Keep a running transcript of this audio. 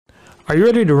Are you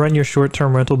ready to run your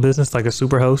short-term rental business like a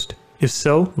Superhost? If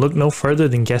so, look no further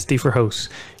than Guesty for Hosts.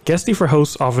 Guesty for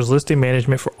Hosts offers listing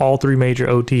management for all three major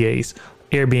OTAs,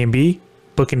 Airbnb,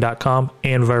 Booking.com,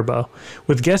 and Vrbo.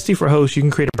 With Guesty for Hosts, you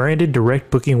can create a branded direct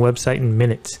booking website in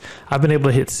minutes. I've been able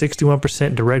to hit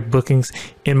 61% direct bookings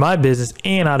in my business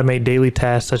and automate daily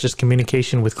tasks such as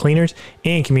communication with cleaners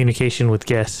and communication with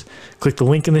guests. Click the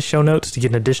link in the show notes to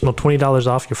get an additional $20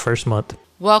 off your first month.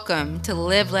 Welcome to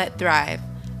Live, Let, Thrive,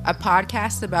 a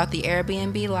podcast about the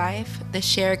Airbnb life, the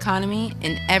share economy,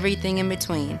 and everything in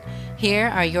between. Here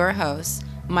are your hosts,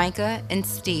 Micah and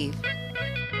Steve.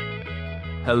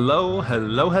 Hello.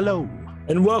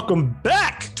 And welcome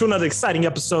back to another exciting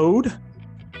episode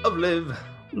of Live,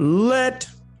 Let,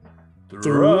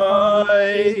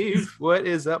 Thrive. What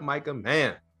is up, Micah,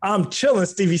 man? I'm chilling,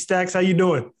 Stevie Stacks. How you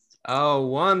doing? Oh,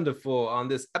 wonderful. On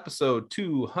this episode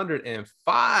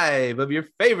 205 of your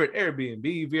favorite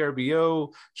Airbnb,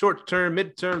 VRBO, short-term,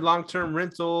 mid-term, long-term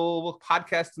rental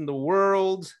podcast in the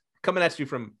world, coming at you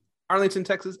from Arlington,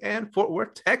 Texas, and Fort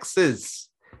Worth, Texas.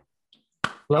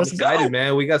 I'm excited,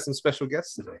 man. We got some special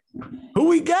guests today. Who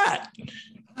we got?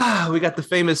 We got the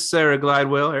famous Sarah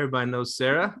Glidewell. Everybody knows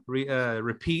Sarah.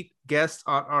 Repeat guest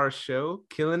on our show,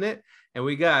 killing it. And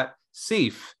we got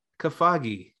Seif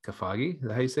Kafagi. Kafagi? Is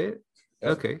that how you say it?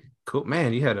 Okay, cool.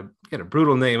 Man, you had a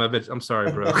brutal name. I bet. I'm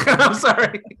sorry, bro. I'm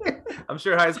sorry. I'm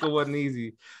sure high school wasn't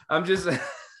easy.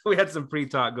 We had some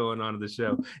pre-talk going on in the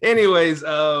show. Anyways,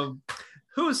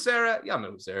 who's Sarah? Y'all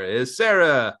know who Sarah is.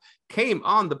 Sarah came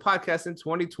on the podcast in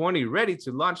 2020, ready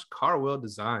to launch Carwell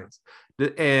Designs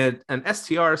and an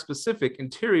STR-specific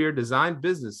interior design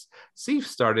business. Seif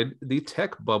started the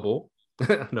tech bubble.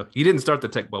 No, he didn't start the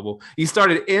tech bubble. He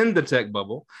started in the tech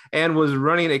bubble and was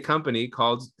running a company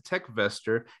called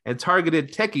TechVestor and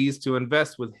targeted techies to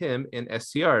invest with him in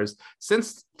STRs.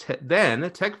 Since then,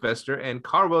 TechVestor and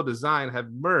Carwell Design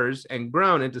have merged and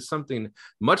grown into something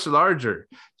much larger,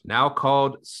 now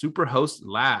called Superhost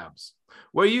Labs,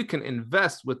 where you can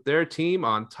invest with their team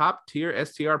on top-tier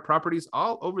STR properties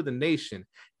all over the nation,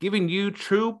 giving you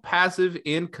true passive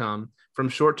income from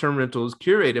short-term rentals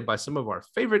curated by some of our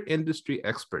favorite industry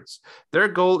experts. Their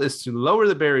goal is to lower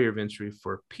the barrier of entry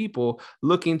for people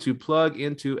looking to plug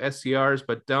into STRs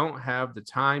but don't have the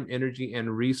time, energy,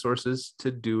 and resources to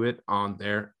do it on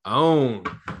their own.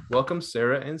 Welcome,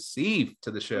 Sarah and Seif,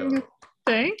 to the show.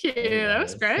 Thank you. That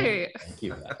was great. Thank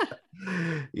you.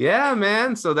 Yeah,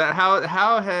 man. So that how's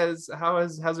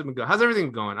it been going? How's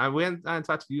everything going? I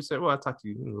talked to you, Sarah. Well, I talked to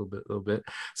you a little bit.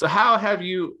 So how have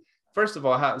you? First of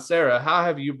all, Sarah, how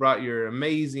have you brought your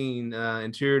amazing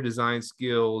interior design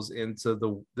skills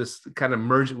into this kind of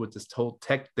merge it with this whole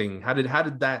tech thing? How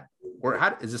did that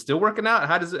work? Is it still working out?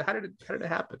 How did it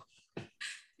happen?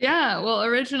 Yeah, well,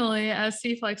 originally, as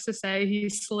Seif likes to say, he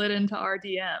slid into our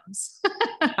DMs.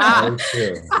 That's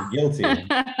true. Guilty.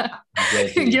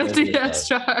 Guilty as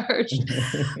charged.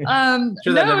 I'm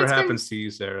sure that never happens to you,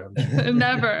 Sarah.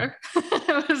 Never.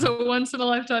 It was a once in a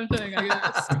lifetime thing, I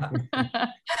guess.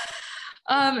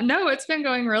 No, it's been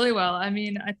going really well. I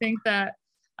mean, I think that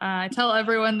I tell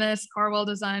everyone this, Carwell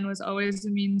Design was always a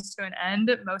means to an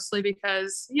end, mostly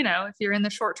because, if you're in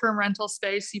the short-term rental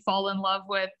space, you fall in love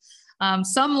with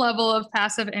some level of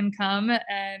passive income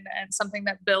and something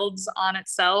that builds on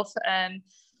itself. And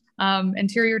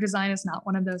interior design is not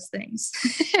one of those things.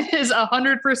 It is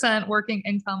 100% working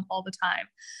income all the time.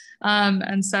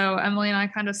 And so Emily and I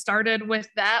kind of started with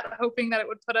that, hoping that it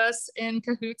would put us in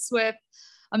cahoots with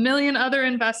a million other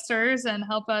investors and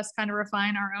help us kind of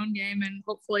refine our own game and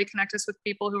hopefully connect us with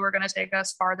people who are going to take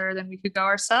us farther than we could go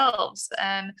ourselves.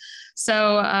 And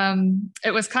so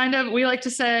it was kind of, we like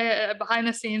to say behind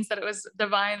the scenes that it was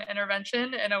divine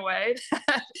intervention in a way.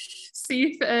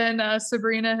 Seif and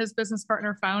Sabrina, his business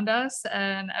partner, found us.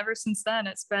 And ever since then,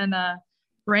 it's been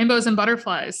rainbows and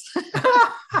butterflies.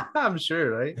 I'm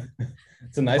sure, right?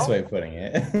 It's a nice way of putting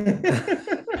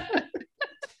it.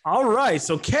 All right,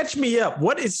 so catch me up.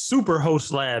 What is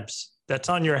Superhost Labs that's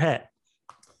on your hat?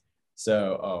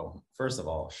 So, first of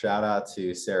all, shout out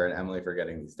to Sarah and Emily for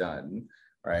getting these done.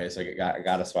 Right, so I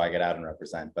got to swag it out and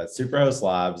represent. But Superhost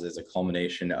Labs is a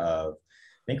culmination of,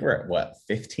 I think we're at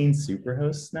 15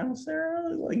 Superhosts now,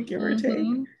 Sarah, like give or take.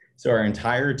 So our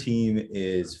entire team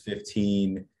is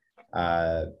 15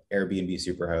 Airbnb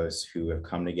Superhosts who have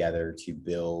come together to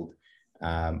build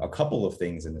a couple of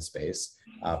things in the space.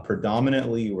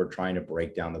 Predominantly, we're trying to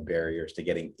break down the barriers to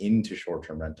getting into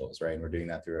short-term rentals, right? And we're doing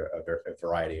that through a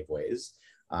variety of ways.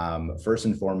 First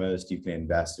and foremost, you can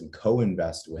invest and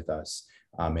co-invest with us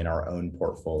in our own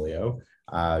portfolio.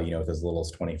 With as little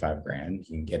as 25 grand, you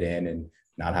can get in and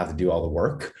not have to do all the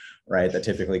work, right? That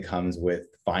typically comes with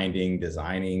finding,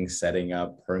 designing, setting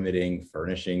up, permitting,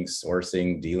 furnishing,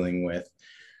 sourcing, dealing with,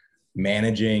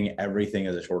 managing everything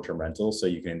as a short-term rental. So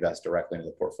you can invest directly into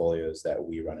the portfolios that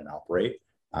we run and operate.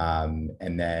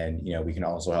 And then, we can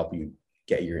also help you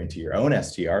get into your own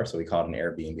STR. So we call it an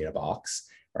Airbnb in a box,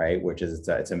 right? Which is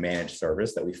it's a managed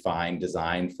service that we find,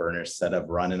 design, furnish, set up,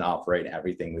 run and operate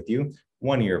everything with you.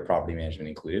 1 year property management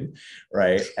included,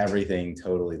 right? Everything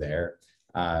totally there.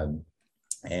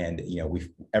 And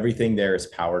everything there is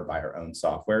powered by our own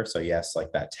software. So yes,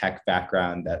 like that tech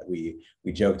background that we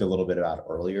joked a little bit about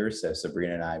earlier. So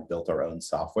Sabrina and I built our own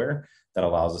software that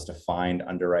allows us to find,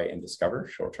 underwrite, and discover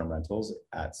short-term rentals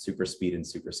at super speed and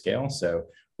super scale. So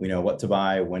we know what to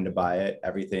buy, when to buy it.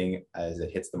 Everything as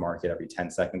it hits the market every 10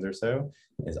 seconds or so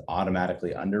is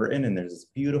automatically underwritten. And there's this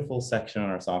beautiful section on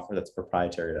our software that's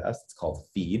proprietary to us. It's called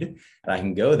Feed. And I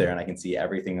can go there and I can see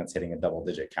everything that's hitting a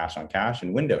double-digit cash on cash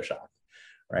and window shop.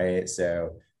 Right.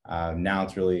 So now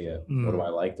it's really what do I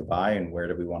like to buy and where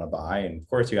do we want to buy? And of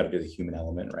course, you got to do the human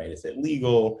element, right? Is it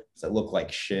legal? Does it look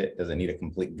like shit? Does it need a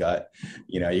complete gut?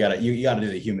 You got to do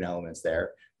the human elements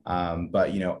there. But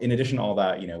in addition to all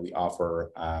that, we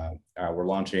offer we're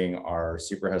launching our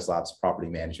Superhost Labs property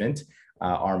management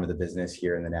arm of the business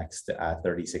here in the next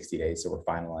 30-60 days. So we're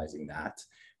finalizing that.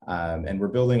 And we're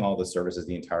building all the services,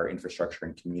 the entire infrastructure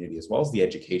and community, as well as the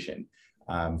education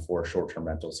for short-term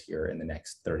rentals here in the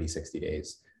next 30-60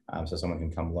 days. So someone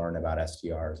can come learn about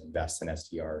STRs, invest in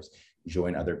STRs,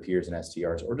 join other peers in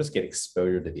STRs, or just get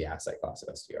exposure to the asset class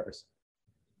of STRs.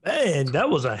 Man, that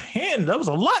was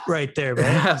a lot right there,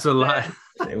 man. That's a lot.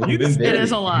 It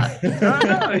is a lot.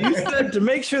 I know. You said to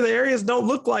make sure the areas don't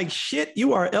look like shit,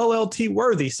 you are LLT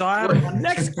worthy. So my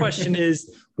next question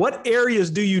is, what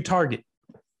areas do you target?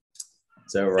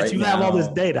 So right Since you now, have all this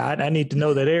data, I need to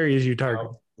know that areas you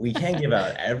target. We can't give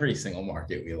out every single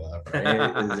market we love,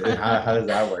 right? How does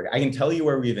that work? I can tell you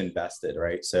where we've invested,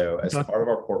 right? So as part of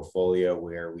our portfolio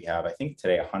where we have, I think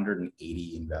today,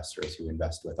 180 investors who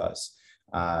invest with us.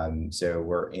 So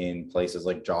we're in places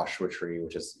like Joshua Tree,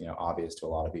 which is, obvious to a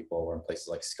lot of people. We're in places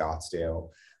like Scottsdale.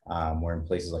 We're in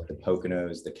places like the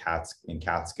Poconos, the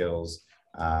Catskills.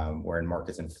 We're in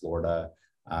markets in Florida.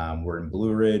 We're in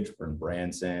Blue Ridge. We're in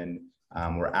Branson.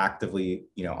 We're actively,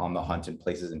 on the hunt in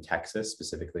places in Texas,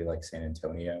 specifically like San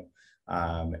Antonio.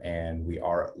 And we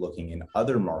are looking in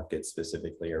other markets,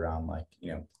 specifically around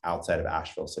outside of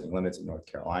Asheville city limits in North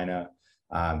Carolina.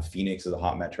 Phoenix is a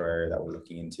hot metro area that we're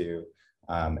looking into.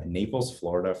 Naples,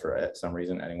 Florida, for some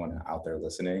reason, anyone out there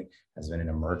listening, has been an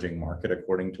emerging market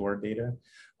according to our data.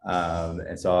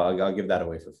 And so I'll give that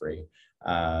away for free.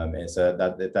 And so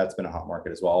that's been a hot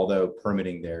market as well, although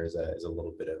permitting there is a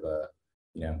little bit of a,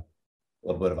 a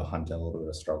little bit of a hunt and a little bit of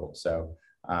a struggle. So,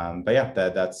 but yeah,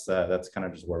 that's kind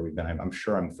of just where we've been. I'm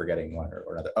sure I'm forgetting one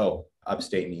or another. Oh,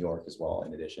 upstate New York as well,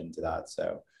 in addition to that.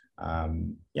 So,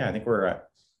 yeah, I think we're at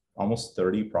almost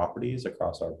 30 properties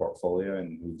across our portfolio,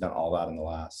 and we've done all that in the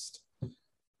last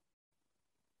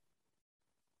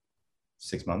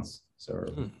 6 months.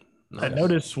 So I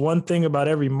noticed one thing about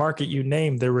every market you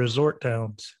named, they're resort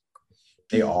towns.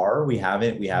 They are. We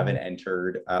haven't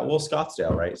entered. Well,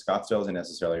 Scottsdale, right? Scottsdale isn't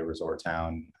necessarily a resort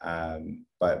town,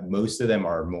 but most of them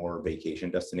are more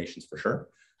vacation destinations for sure.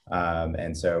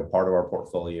 And so part of our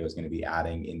portfolio is going to be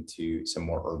adding into some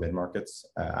more urban markets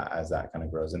as that kind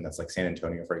of grows. And that's like San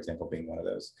Antonio, for example, being one of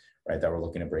those, right, that we're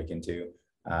looking to break into.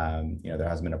 There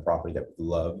hasn't been a property that we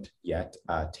loved yet.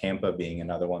 Tampa being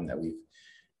another one that we've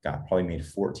probably made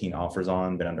 14 offers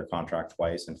on, been under contract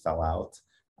twice and fell out.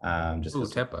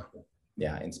 Tampa.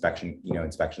 Yeah, inspections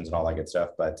and all that good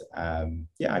stuff. But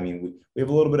yeah, I mean, we have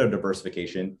a little bit of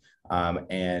diversification,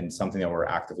 and something that we're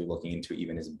actively looking into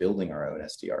even is building our own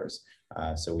STRs.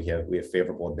 So we have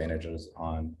favorable advantages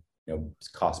on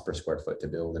cost per square foot to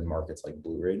build in markets like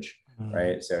Blue Ridge,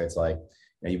 right? So it's like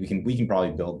we can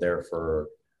probably build there for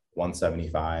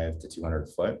 175 to 200 a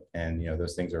foot, and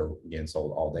those things are getting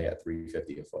sold all day at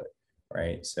 350 a foot,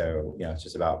 right? So it's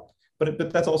just about.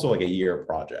 But that's also like a year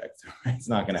project. Right? It's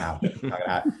not going to happen.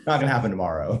 Not going to happen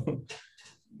tomorrow.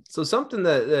 So something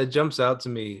that jumps out to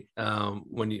me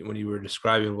when you were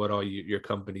describing what all your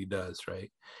company does,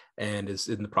 right, and is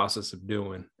in the process of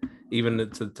doing, even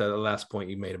to the last point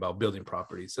you made about building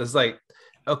properties. It's like,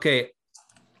 okay,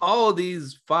 all of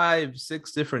these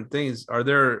 5-6 different things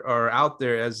are out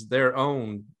there as their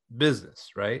own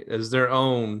business, right, as their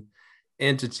own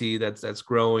entity that's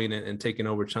growing and taking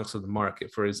over chunks of the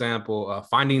market. For example,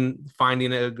 finding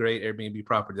a great Airbnb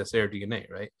property, that's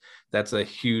AirDNA, right? That's a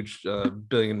huge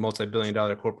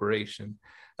multi-billion-dollar corporation.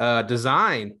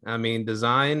 Design. I mean,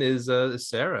 design is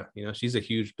Sarah. You know, she's a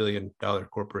huge billion-dollar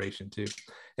corporation too,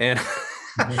 and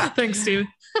Thanks, Steve.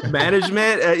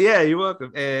 management. Yeah, you're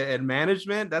welcome. And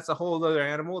management, that's a whole other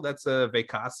animal. That's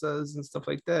Vacasas and stuff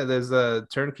like that. There's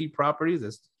turnkey properties.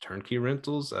 There's turnkey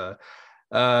rentals.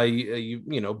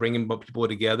 You know, bringing people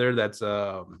together. That's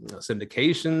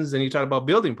syndications. And you talk about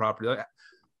building property. Like,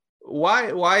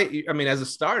 why I mean, as a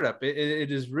startup,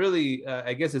 it is really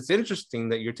I guess it's interesting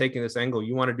that you're taking this angle.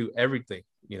 You want to do everything,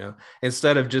 you know,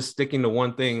 instead of just sticking to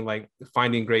one thing, like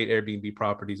finding great Airbnb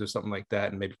properties or something like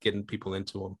that and maybe getting people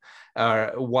into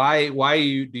them. Why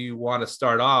do you want to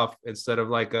start off instead of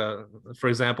like for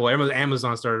example,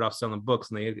 Amazon started off selling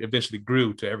books and they eventually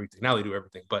grew to everything. Now they do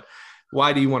everything, but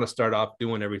why do you want to start off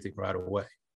doing everything right away?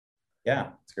 Yeah,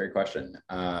 it's a great question.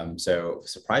 So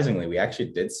surprisingly, we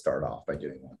actually did start off by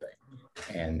doing one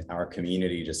thing, and our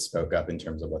community just spoke up in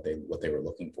terms of what they were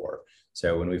looking for.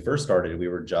 So when we first started, we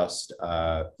were just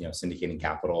syndicating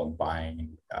capital and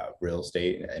buying real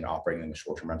estate and operating them as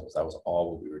short-term rentals. That was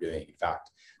all what we were doing. In fact,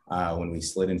 when we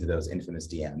slid into those infamous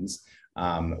DMs,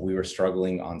 we were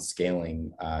struggling on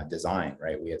scaling design.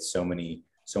 Right, we had so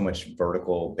much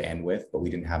vertical bandwidth, but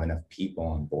we didn't have enough people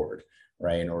on board,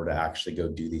 right, in order to actually go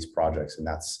do these projects. And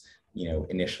that's, you know,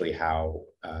 initially how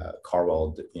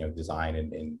Carwell, design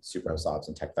and Superhost Labs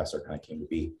and TechFester kind of came to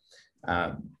be.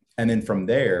 And then from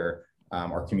there,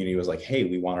 our community was like, hey,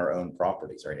 we want our own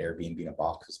properties, right? Airbnb in a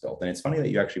box was built. And it's funny that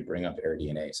you actually bring up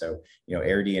AirDNA. So, you know,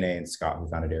 AirDNA and Scott, who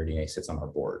founded AirDNA, sits on our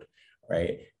board,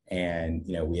 right? And,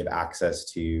 you know, we have access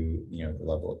to, you know, the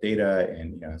level of data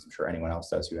and, you know, as I'm sure anyone else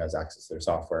does who has access to their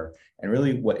software. And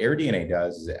really what AirDNA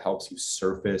does is it helps you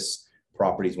surface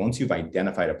properties once you've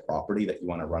identified a property that you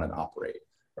want to run and operate,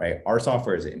 right? Our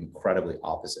software is incredibly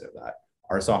opposite of that.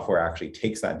 Our software actually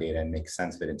takes that data and makes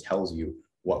sense of it and tells you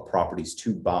what properties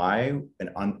to buy and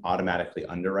automatically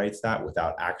underwrites that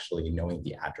without actually knowing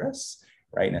the address,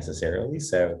 right, necessarily.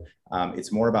 So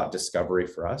it's more about discovery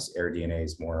for us. AirDNA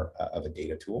is more of a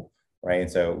data tool, right?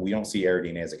 And so we don't see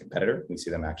AirDNA as a competitor. We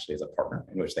see them actually as a partner,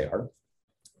 in which they are.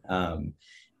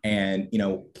 And, you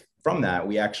know, from that,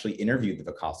 we actually interviewed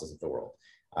the Vacasas of the world.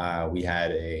 We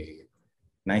had a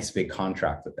nice big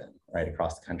contract with them right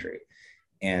across the country.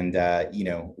 And, you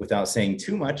know, without saying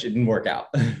too much, it didn't work out,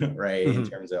 right, in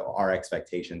terms of our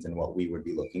expectations and what we would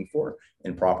be looking for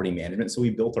in property management. So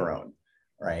we built our own,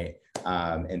 right?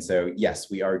 And so, yes,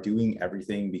 we are doing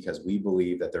everything because we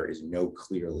believe that there is no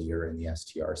clear leader in the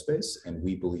STR space. And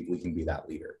we believe we can be that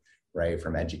leader, right?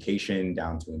 From education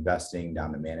down to investing,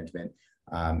 down to management.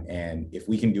 And if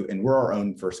we can do, and we're our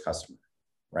own first customer,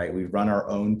 right? We run our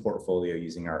own portfolio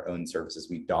using our own services.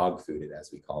 We dog food it,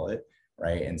 as we call it,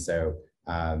 right? And so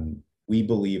we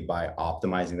believe by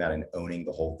optimizing that and owning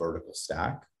the whole vertical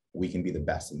stack, we can be the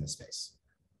best in this space.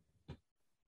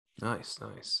 Nice.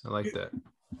 I like that.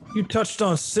 You touched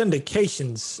on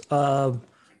syndications.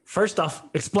 First off,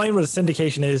 explain what a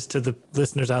syndication is to the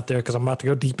listeners out there, because I'm about to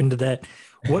go deep into that.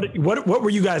 What were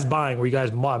you guys buying? Were you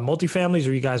guys buying multifamilies?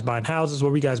 Were you guys buying houses?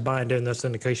 What were you guys buying during the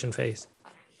syndication phase?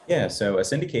 Yeah, so a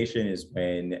syndication is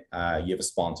when you have a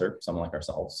sponsor, someone like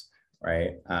ourselves,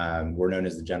 right? We're known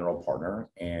as the general partner,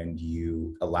 and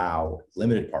you allow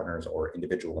limited partners or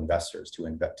individual investors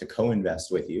to co-invest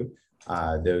with you.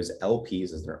 Those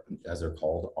LPs, as they're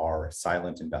called, are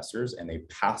silent investors, and they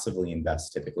passively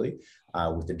invest typically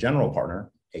with the general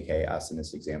partner, aka us in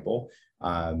this example,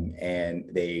 and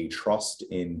they trust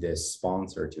in this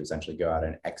sponsor to essentially go out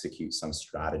and execute some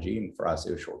strategy. And for us,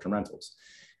 it was short-term rentals.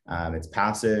 It's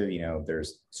passive, you know,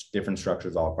 there's different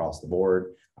structures all across the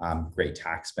board, great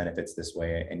tax benefits this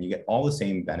way, and you get all the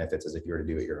same benefits as if you were to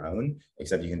do it your own,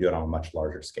 except you can do it on a much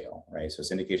larger scale, right? So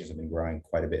syndications have been growing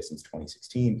quite a bit since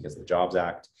 2016 because of the Jobs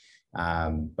Act.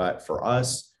 But for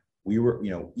us, we were, you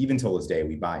know, even till this day,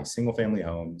 we buy single family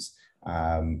homes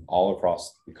all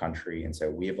across the country. And so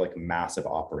we have like massive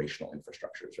operational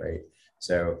infrastructures, right?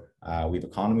 So we have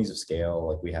economies of scale.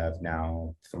 Like we have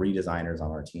now 3 designers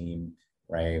on our team,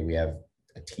 right? We have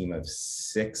a team of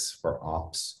 6 for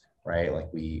ops, right?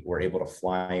 Like we were able to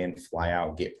fly in, fly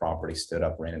out, get property stood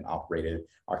up, ran and operated.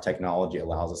 Our technology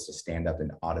allows us to stand up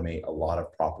and automate a lot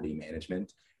of property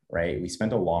management, right? We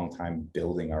spent a long time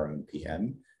building our own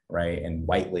PM, right? And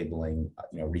white labeling,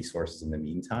 you know, resources in the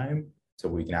meantime, so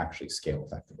we can actually scale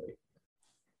effectively.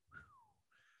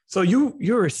 So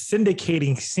you're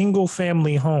syndicating single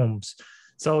family homes.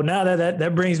 So now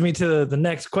that brings me to the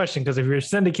next question, because if you're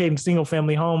syndicating single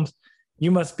family homes, you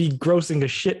must be grossing a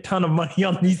shit ton of money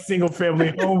on these single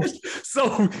family homes.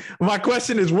 So my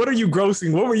question is, what are you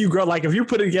grossing? What were you like if you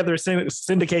put together a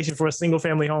syndication for a single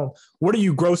family home, what are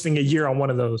you grossing a year on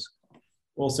one of those?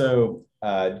 Well, so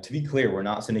To be clear, we're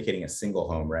not syndicating a single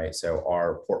home, right? So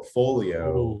our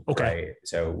portfolio, Ooh, okay. right?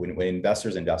 So when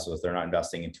investors invest with us, they're not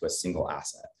investing into a single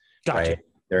asset, Gotcha. right?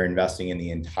 They're investing in the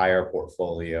entire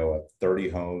portfolio of 30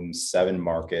 homes, 7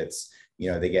 markets.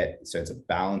 They get, so it's a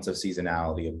balance of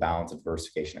seasonality, a balance of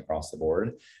diversification across the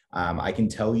board. I can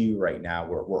tell you right now,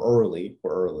 we're early,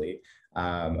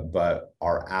 but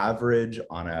our average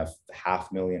on a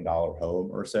 $500,000 home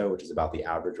or so, which is about the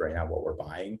average right now, what we're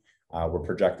buying, we're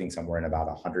projecting somewhere in about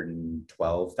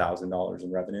 $112,000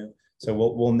 in revenue. So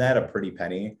we'll net a pretty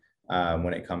penny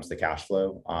when it comes to cash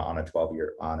flow on a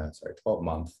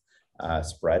 12-month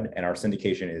spread. And our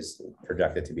syndication is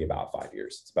projected to be about 5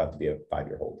 years. It's about to be a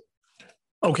 5-year hold.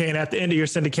 Okay. And at the end of your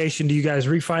syndication, do you guys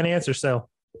refinance or sell?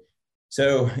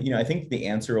 So, I think the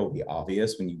answer will be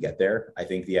obvious when you get there. I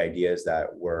think the idea is that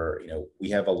we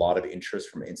have a lot of interest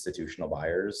from institutional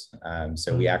buyers.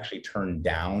 So we actually turned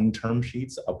down term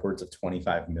sheets upwards of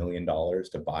 $25 million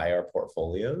to buy our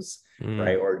portfolios,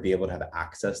 right? Or to be able to have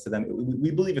access to them.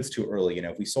 We believe it's too early.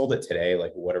 If we sold it today,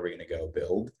 like, what are we going to go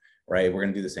build, right? We're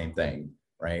going to do the same thing,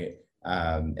 right?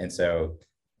 And so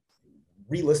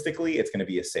realistically, it's going to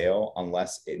be a sale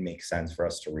unless it makes sense for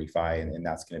us to refi. And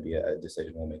that's going to be a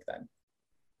decision we'll make then.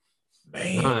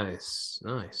 Man. Nice.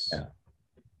 Yeah.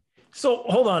 So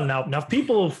hold on now. Now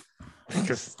people,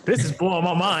 because this is blowing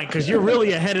my mind, because you're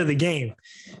really ahead of the game.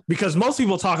 Because most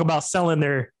people talk about selling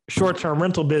their short-term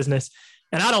rental business,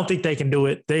 and I don't think they can do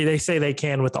it. They say they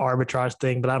can with the arbitrage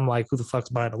thing, but I'm like, who the fuck's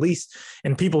buying a lease?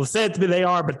 And people have said to me they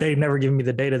are, but they've never given me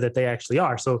the data that they actually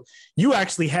are. So you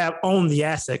actually have owned the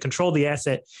asset, control the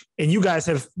asset, and you guys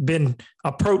have been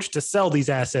approached to sell these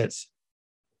assets.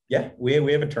 Yeah, we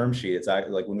have a term sheet. It's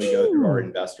actually like when we go through our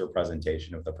investor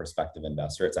presentation of the prospective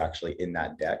investor, it's actually in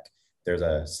that deck. There's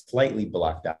a slightly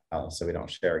blacked out, so we don't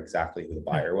share exactly who the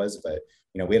buyer was, but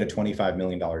we had a $25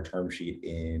 million term sheet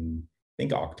in, I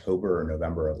think, October or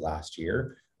November of last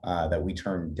year that we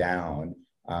turned down,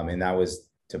 and that was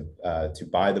to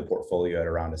buy the portfolio at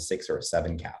around a 6 or a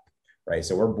 7 cap. Right.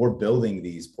 So we're building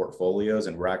these portfolios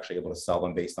and we're actually able to sell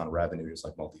them based on revenue, just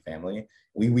like multifamily.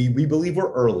 We believe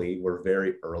we're early. We're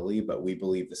very early, but we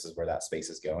believe this is where that space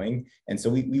is going. And so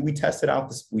we tested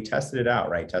out we tested it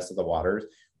out, right? Tested the waters.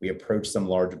 We approached some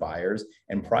large buyers,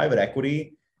 and private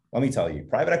equity. Let me tell you,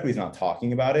 private equity is not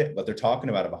talking about it, but they're talking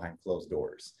about it behind closed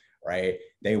doors. Right?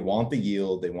 They want the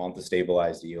yield, they want the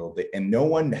stabilized yield, and no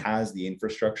one has the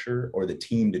infrastructure or the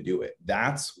team to do it.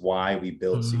 That's why we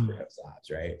built Superhost Labs,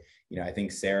 right? I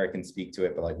think Sarah can speak to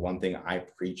it, but like one thing I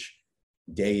preach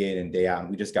day in and day out,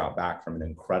 and we just got back from an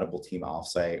incredible team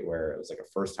offsite where it was like a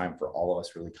first time for all of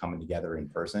us really coming together in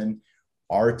person.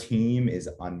 Our team is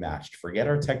unmatched. Forget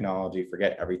our technology,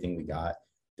 forget everything we got.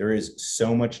 There is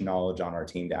so much knowledge on our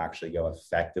team to actually go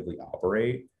effectively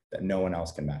operate that no one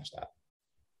else can match that.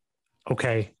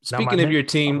 Okay. Speaking of your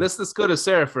team, let's go to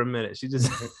Sarah for a minute. She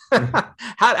just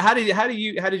how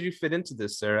did you fit into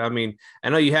this, Sarah? I mean, I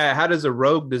know you had. How does a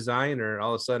rogue designer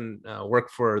all of a sudden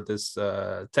work for this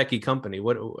techie company?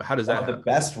 How does that? The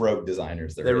best rogue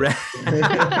designers there.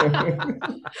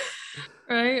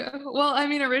 Right. Well, I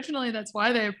mean, originally that's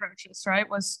why they approached us, right?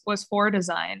 Was for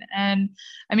design, and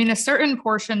I mean, a certain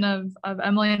portion of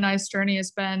Emily and I's journey has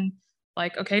been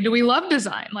like, okay, do we love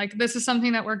design? Like, this is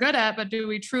something that we're good at, but do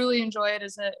we truly enjoy it?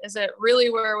 Is it really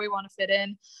where we want to fit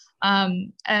in?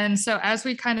 And so as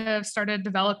we kind of started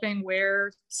developing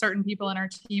where certain people in our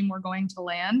team were going to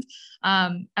land,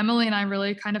 Emily and I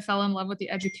really kind of fell in love with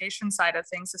the education side of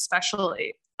things,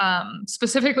 especially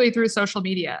specifically through social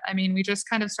media. I mean, we just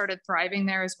kind of started thriving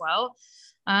there as well.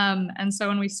 And so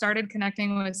when we started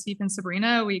connecting with Steve and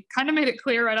Sabrina, we kind of made it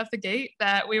clear right off the gate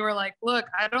that we were like, look,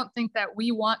 I don't think that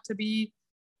we want to be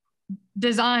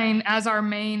design as our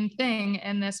main thing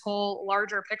in this whole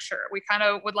larger picture. We kind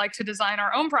of would like to design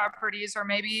our own properties, or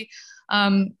maybe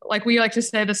like we like to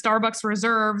say, the Starbucks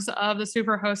reserves of the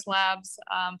Superhost Labs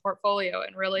portfolio,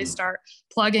 and really start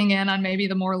plugging in on maybe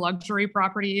the more luxury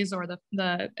properties or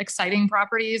the exciting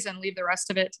properties, and leave the rest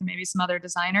of it to maybe some other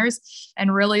designers,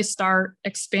 and really start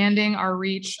expanding our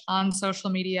reach on social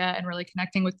media and really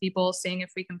connecting with people, seeing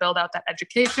if we can build out that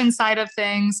education side of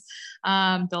things,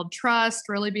 build trust,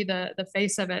 really be the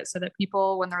face of it, so that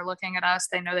people, when they're looking at us,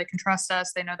 they know they can trust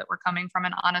us. They know that we're coming from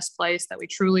an honest place, that we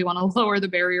truly want to lower the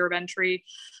barrier of entry,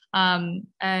 and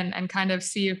kind of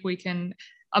see if we can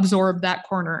absorb that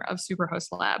corner of Superhost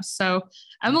Labs. So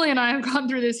Emily and I have gone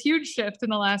through this huge shift in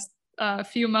the last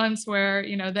few months where,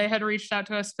 they had reached out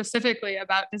to us specifically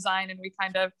about design, and we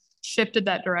kind of shifted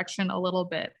that direction a little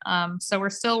bit. So we're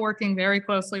still working very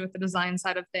closely with the design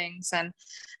side of things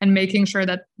and making sure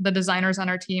that the designers on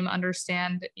our team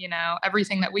understand,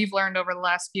 everything that we've learned over the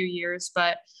last few years.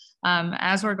 But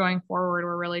as we're going forward,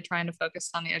 we're really trying to focus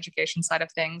on the education side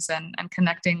of things and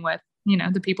connecting with,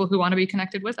 the people who want to be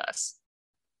connected with us.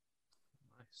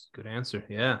 Nice. Good answer.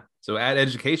 Yeah. So add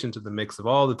education to the mix of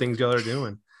all the things y'all are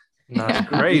doing. That's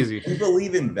crazy. We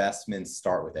believe investments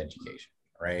start with education,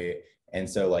 right? And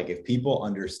so like if people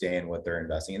understand what they're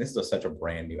investing in, this is such a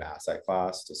brand new asset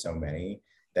class to so many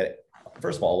that,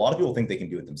 first of all, a lot of people think they can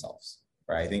do it themselves,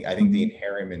 right? I think the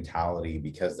inherent mentality,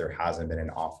 because there hasn't been an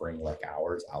offering like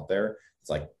ours out there, it's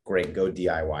like, great, go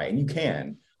DIY. And you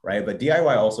can, right? But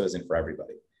DIY also isn't for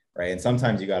everybody, right? And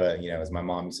sometimes you gotta, as my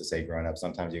mom used to say growing up,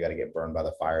 sometimes you gotta get burned by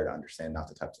the fire to understand not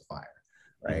to touch the fire,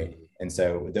 right? And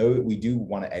so though we do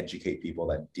want to educate people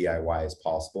that DIY is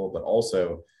possible, but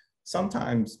also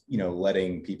sometimes,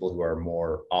 letting people who are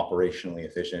more operationally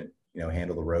efficient,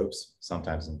 handle the ropes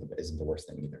sometimes isn't the worst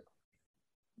thing either.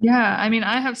 Yeah. I mean,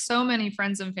 I have so many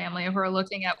friends and family who are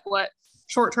looking at what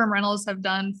short-term rentals have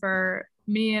done for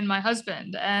me and my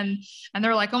husband. And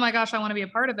they're like, oh my gosh, I want to be a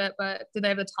part of it. But do they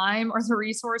have the time or the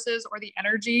resources or the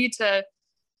energy to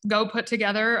go put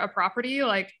together a property?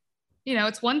 Like,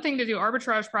 it's one thing to do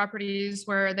arbitrage properties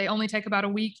where they only take about a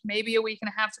week, maybe a week and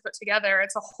a half to put together.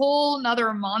 It's a whole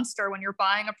nother monster when you're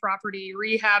buying a property,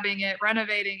 rehabbing it,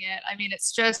 renovating it. I mean,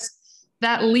 it's just,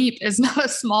 that leap is not a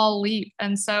small leap.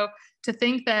 And so to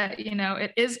think that,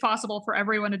 it is possible for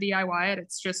everyone to DIY it,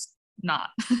 it's just not.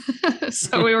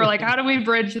 So we were like, how do we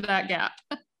bridge that gap?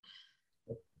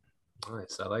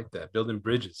 Nice. I like that. Building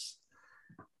bridges.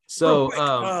 So,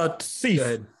 Sif, go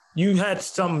ahead.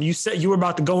 you said you were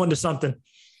about to go into something.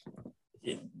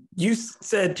 You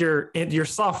said your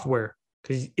software,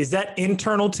 is that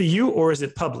internal to you or is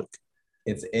it public?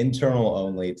 It's internal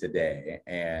only today.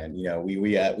 And,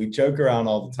 we joke around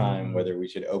all the time whether we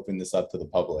should open this up to the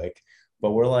public,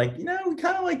 but we're like, we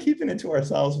kind of like keeping it to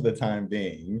ourselves for the time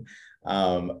being.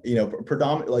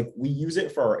 Predominantly, like we use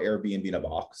it for our Airbnb in a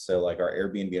box. So like our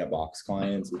Airbnb in a box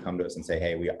clients who come to us and say,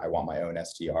 hey, I want my own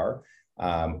STR.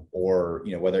 Or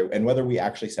whether we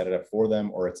actually set it up for them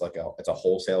or it's a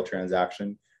wholesale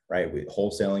transaction, right? With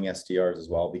wholesaling STRs as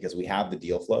well, because we have the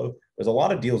deal flow. There's a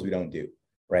lot of deals we don't do,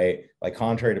 right? Like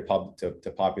contrary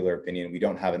to popular opinion, we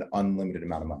don't have an unlimited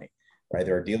amount of money, right?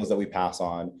 There are deals that we pass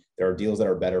on. There are deals that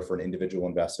are better for an individual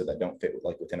investor that don't fit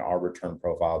within our return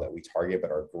profile that we target, but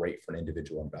are great for an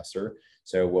individual investor.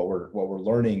 So what we're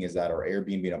learning is that our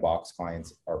Airbnb in a box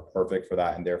clients are perfect for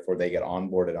that, and therefore they get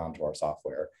onboarded onto our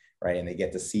software, right? And they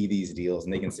get to see these deals,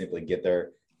 and they can simply get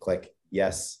there, click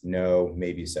yes, no,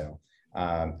 maybe so.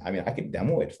 I could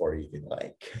demo it for you if you'd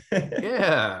like.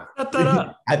 Yeah. Set that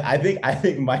up. I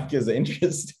think Mike is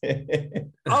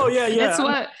interested. Oh yeah. It's I know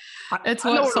what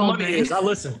where the sold money me. is. I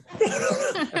listen.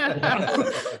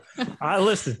 I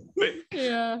listen.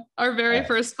 Yeah. Our very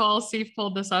first call, Steve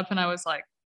pulled this up and I was like,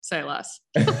 say less.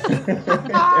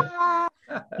 Micah,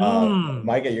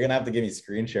 you're gonna have to give me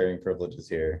screen sharing privileges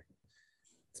here.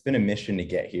 It's been a mission to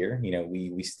get here.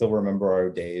 We still remember our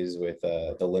days with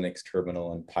the Linux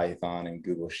terminal and Python and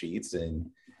Google Sheets, and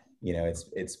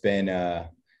it's been a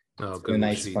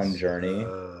nice Sheets. Fun journey.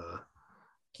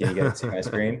 Can you guys see my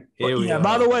screen? Yeah.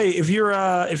 By the way, if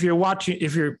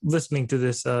you're listening to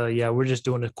this, we're just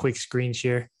doing a quick screen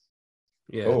share.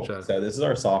 Yeah. Cool. So this is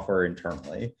our software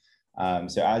internally.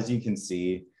 So as you can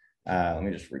see, let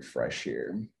me just refresh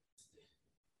here.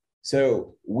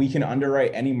 So we can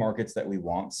underwrite any markets that we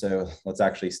want. So let's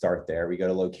actually start there. We go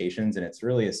to locations, and it's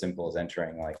really as simple as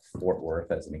entering like Fort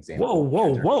Worth as an example.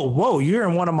 Whoa. You're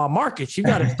in one of my markets. You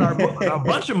got to start a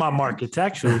bunch of my markets,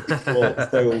 actually. Cool.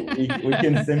 So we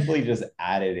can simply just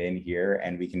add it in here,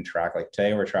 and we can track, like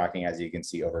today we're tracking, as you can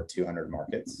see, over 200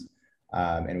 markets.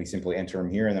 And we simply enter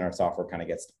them here, and then our software kind of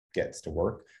gets to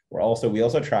work. We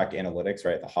also track analytics,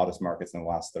 right? The hottest markets in the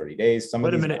last 30 days. Some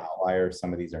of these are outliers,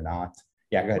 some of these are not.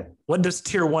 Yeah, go ahead. What does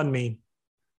tier 1 mean?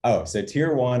 Oh, so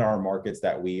tier 1 are markets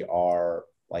that we are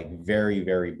like very,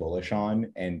 very bullish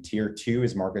on. And tier 2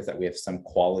 is markets that we have some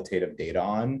qualitative data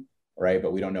on, right?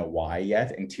 But we don't know why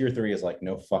yet. And tier 3 is like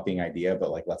no fucking idea,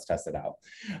 but like, let's test it out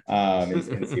and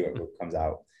see what comes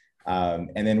out.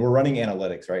 And then we're running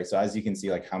analytics, right? So as you can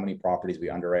see, like how many properties we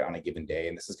underwrite on a given day.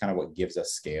 And this is kind of what gives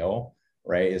us scale,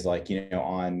 right? Is like,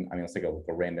 let's take a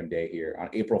random day here. On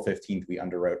April 15th, we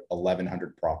underwrote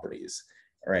 1,100 properties.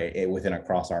 Right, within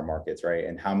across our markets, right?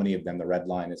 And how many of them, the red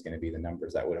line is going to be the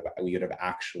numbers that we would have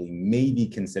actually maybe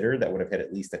considered that would have hit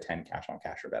at least a 10 cash on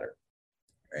cash or better,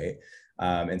 right?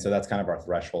 And so that's kind of our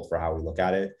threshold for how we look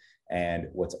at it. And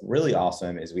what's really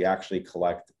awesome is we actually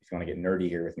collect, if you want to get nerdy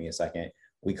here with me a second,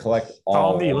 we collect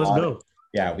Call me, let's go.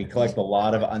 we collect a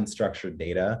lot of unstructured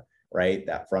data, right?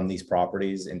 That from these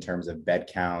properties in terms of bed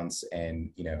counts and,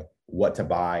 you know, what to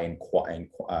buy and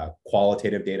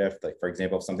qualitative data. Like, for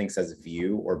example, if something says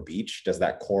view or beach, does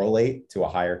that correlate to a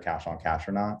higher cash on cash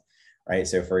or not? Right.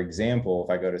 So for example, if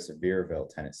I go to Sevierville,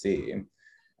 Tennessee,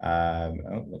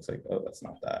 looks like, oh, that's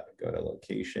not that. Go to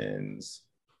locations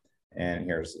and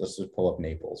let's just pull up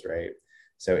Naples, right?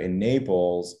 So in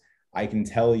Naples, I can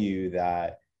tell you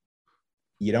that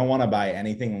you don't want to buy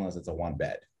anything unless it's a one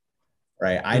bed,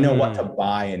 right? I know what to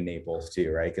buy in Naples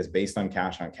too, right? Because based on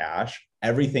cash,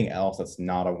 everything else that's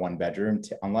not a one bedroom,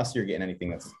 unless you're getting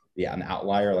anything that's an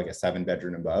outlier, like a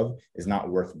 7-bedroom above, is not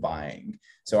worth buying.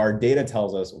 So our data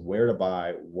tells us where to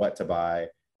buy, what to buy,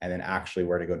 and then actually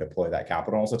where to go deploy that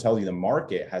capital. It also tells you the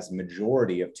market has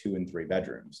majority of 2 and 3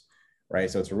 bedrooms, right?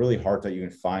 So it's really hard to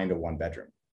even find a 1 bedroom,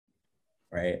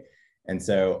 right? And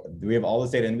so we have all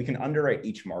this data, and we can underwrite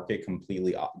each market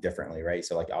completely differently, right?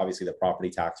 So like obviously the property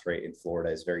tax rate in Florida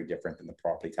is very different than the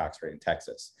property tax rate in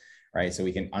Texas, right? So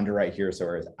we can underwrite here so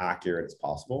we're as accurate as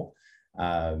possible.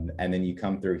 And then you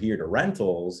come through here to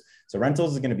rentals. So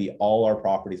rentals is going to be all our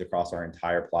properties across our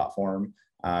entire platform.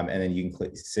 And then you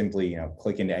can simply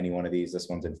click into any one of these. This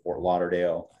one's in Fort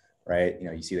Lauderdale, right?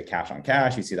 You see the cash on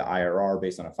cash, you see the IRR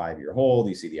based on a 5-year hold,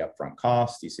 you see the upfront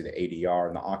cost, you see the ADR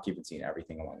and the occupancy and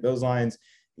everything along those lines,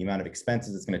 the amount of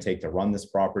expenses it's going to take to run this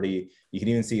property. You can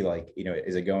even see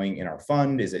is it going in our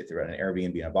fund? Is it through an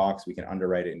Airbnb in a box? We can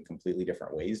underwrite it in completely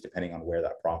different ways depending on where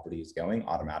that property is going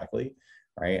automatically,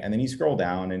 right? And then you scroll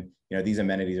down and, these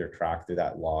amenities are tracked through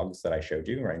that logs that I showed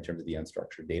you, right? In terms of the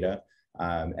unstructured data.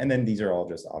 And then these are all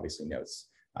just obviously notes.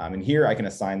 And here I can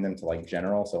assign them to like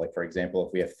general. So like, for example,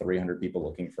 if we have 300 people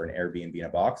looking for an Airbnb in a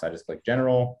box, I just click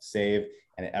general, save,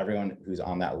 and everyone who's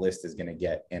on that list is going to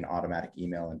get an automatic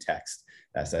email and text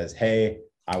that says, hey,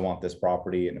 I want this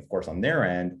property. And of course, on their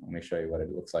end, let me show you what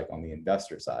it looks like on the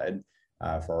investor side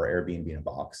for our Airbnb in a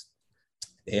box.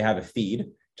 They have a feed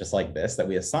just like this that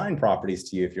we assign properties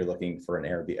to you if you're looking for an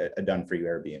Airbnb, a done for you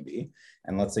Airbnb.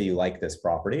 And let's say you like this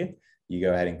property, you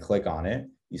go ahead and click on it.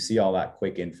 You see all that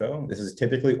quick info. This is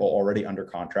typically already under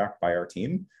contract by our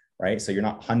team, right? So you're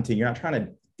not hunting, you're not trying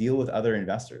to deal with other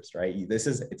investors, right?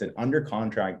 It's an under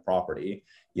contract property.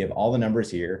 You have all the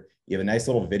numbers here. You have a nice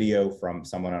little video from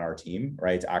someone on our team,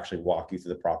 right? To actually walk you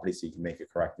through the property so you can make a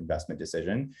correct investment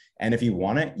decision. And if you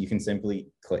want it, you can simply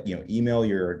click, email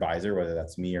your advisor, whether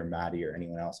that's me or Maddie or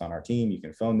anyone else on our team. You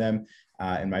can phone them.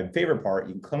 And my favorite part,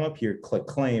 you can come up here, click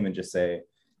claim and just say,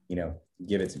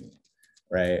 give it to me.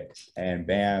 Right. And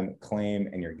bam, claim,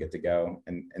 and you're good to go.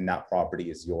 And that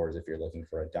property is yours if you're looking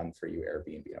for a done for you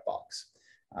Airbnb in a box.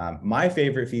 My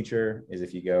favorite feature is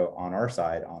if you go on our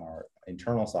side, on our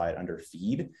internal side under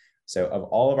feed. So of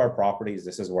all of our properties,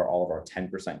 this is where all of our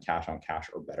 10% cash on cash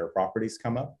or better properties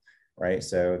come up. Right.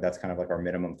 So that's kind of like our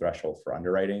minimum threshold for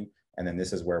underwriting. And then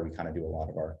this is where we kind of do a lot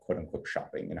of our quote unquote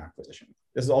shopping and acquisition.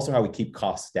 This is also how we keep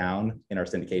costs down in our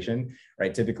syndication,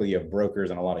 right? Typically you have brokers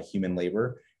and a lot of human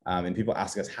labor. And people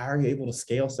ask us, how are you able to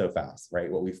scale so fast, right?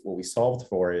 What we solved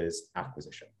for is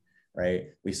acquisition, right?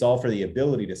 We solved for the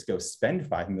ability to go spend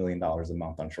 $5 million a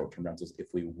month on short-term rentals if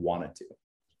we wanted to.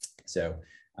 So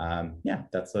yeah,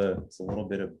 it's a little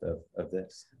bit of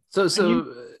this.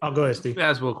 I'll go ahead, Steve.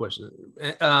 Ask one question.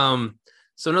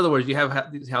 So in other words, you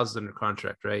have these houses under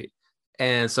contract, right?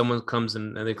 And someone comes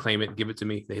in and they claim it, give it to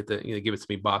me. They hit the give it to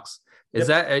me box. Is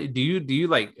that do you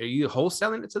like, are you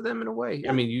wholesaling it to them in a way?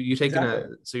 Yeah. I mean, you're taking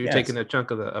taking a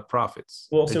chunk of the profits.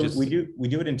 Well, so we do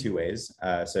it in 2 ways.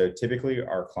 So typically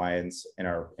our clients and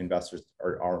our investors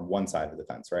are on one side of the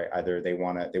fence, right? Either they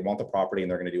want the property and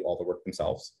they're going to do all the work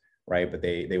themselves, right? But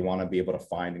they want to be able to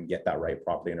find and get that right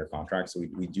property under contract. So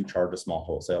we do charge a small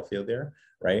wholesale fee there,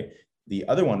 right? The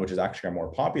other one, which is actually a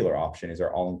more popular option, is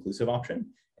our all-inclusive option.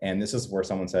 And this is where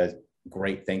someone says,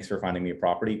 great, thanks for finding me a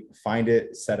property. Find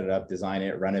it, set it up, design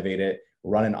it, renovate it,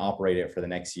 run and operate it for the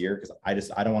next year.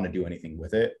 Because I don't want to do anything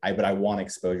with it. But I want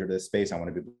exposure to this space. I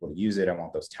want to be able to use it. I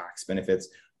want those tax benefits,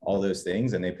 all those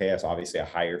things. And they pay us obviously a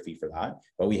higher fee for that.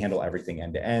 But we handle everything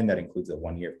end to end. That includes the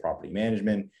 1 year of property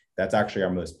management. That's actually our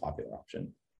most popular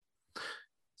option.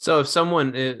 So if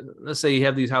someone, let's say you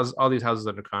have all these houses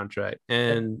under contract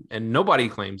and nobody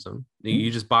claims them, you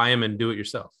just buy them and do it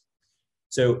yourself.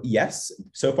 So yes,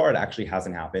 so far it actually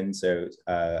hasn't happened. So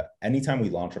anytime we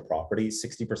launch a property,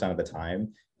 60% of the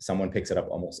time, someone picks it up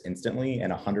almost instantly,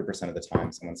 and 100% of the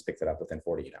time, someone's picked it up within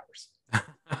 48 hours.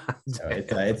 So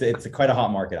it's quite a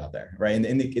hot market out there, right?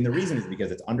 And the reason is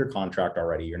because it's under contract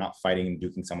already. You're not fighting and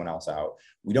duking someone else out.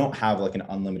 We don't have like an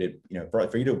unlimited,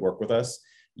 for you to work with us,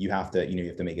 you have to, you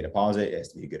have to make a deposit. It has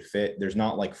to be a good fit. There's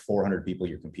not like 400 people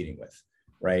you're competing with,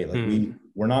 right? Like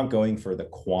we're not going for the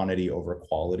quantity over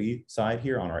quality side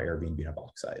here on our Airbnb in a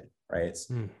box side, right?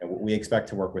 We expect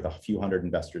to work with a few hundred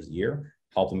investors a year,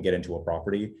 help them get into a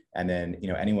property. And then,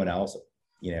 anyone else,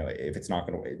 if it's not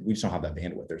going to, we just don't have that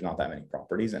bandwidth. There's not that many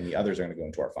properties, and the others are going to go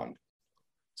into our fund.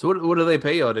 So what do they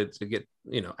pay you to get,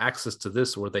 access to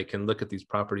this, where they can look at these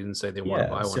properties and say they want to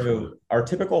buy one? So our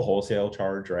typical wholesale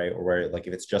charge, right, or where like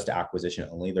if it's just acquisition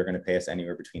only, they're going to pay us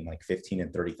anywhere between like 15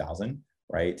 and 30,000,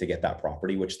 right, to get that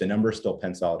property, which the numbers still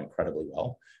pencil out incredibly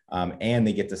well. And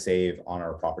they get to save on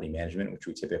our property management, which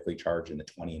we typically charge in the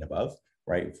 20 and above,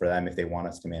 right? For them, if they want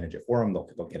us to manage it for them,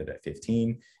 they'll get it at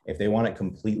 15. If they want it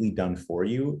completely done for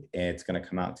you, it's going to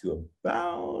come out to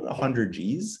about 100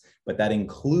 G's, but that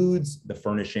includes the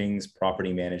furnishings,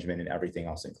 property management, and everything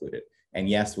else included. And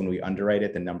yes, when we underwrite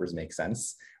it, the numbers make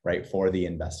sense, right, for the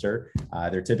investor.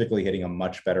 They're typically hitting a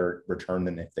much better return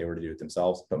than if they were to do it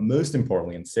themselves. But most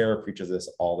importantly, and Sarah preaches this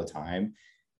all the time,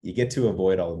 you get to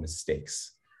avoid all the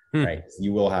mistakes. Right.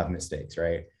 You will have mistakes,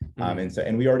 right?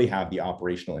 And we already have the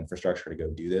operational infrastructure to go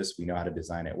do this. We know how to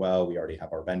design it well. We already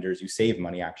have our vendors. You save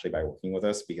money actually by working with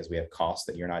us because we have costs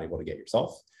that you're not able to get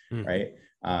yourself, right?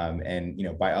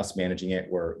 And by us managing it,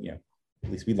 we're, at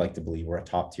least we'd like to believe we're a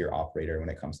top tier operator when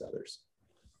it comes to others.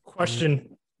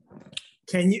 Question.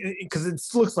 Can you, because it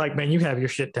looks like, man, you have your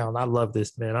shit down. I love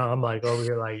this, man. I'm like over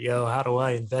here like, yo, how do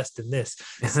I invest in this?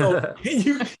 So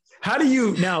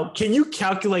can you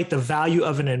calculate the value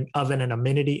of an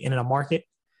amenity in a market?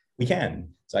 We can.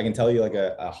 So I can tell you like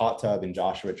a hot tub in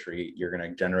Joshua Tree, you're going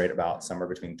to generate about somewhere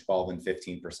between 12 and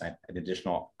 15% in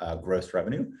additional gross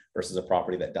revenue versus a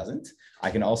property that doesn't.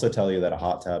 I can also tell you that a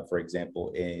hot tub, for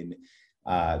example, in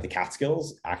the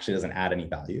Catskills actually doesn't add any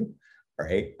value.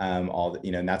 Right.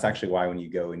 And that's actually why when you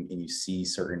go and you see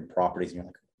certain properties and you're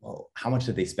like, well, how much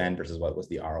did they spend versus what was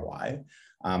the ROI?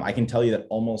 I can tell you that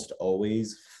almost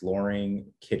always flooring,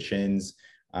 kitchens,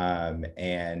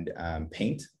 and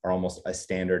paint are almost a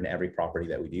standard in every property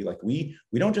that we do. Like we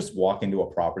don't just walk into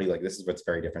a property, like this is what's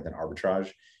very different than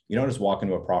arbitrage. You don't just walk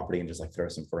into a property and just like throw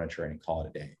some furniture in and call it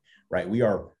a day, right? We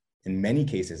are in many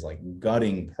cases like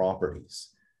gutting properties,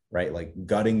 right? Like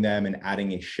gutting them and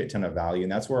adding a shit ton of value.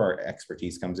 And that's where our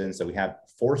expertise comes in. So we have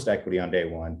forced equity on day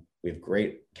one. We have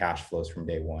great cash flows from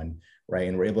day one, right?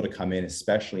 And we're able to come in,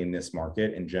 especially in this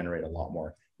market, and generate a lot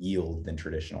more yield than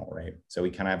traditional, right? So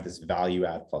we kind of have this value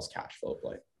add plus cash flow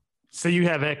play. So you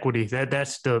have equity.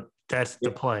 That's the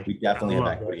play. We definitely have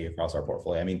equity across our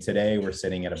portfolio. I mean, today we're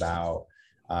sitting at about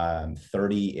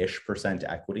 30-ish%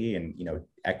 equity, and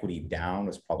equity down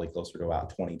is probably closer to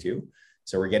about 22.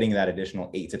 So we're getting that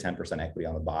additional 8 to 10% equity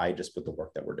on the buy just with the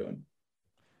work that we're doing.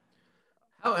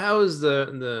 How is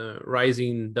the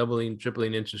rising, doubling,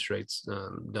 tripling interest rates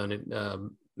done it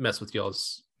mess with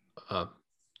y'all's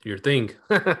your thing?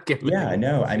 Yeah,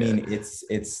 no, I mean it's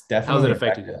definitely how's it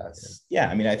affected us. Yeah,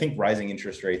 I mean I think rising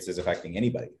interest rates is affecting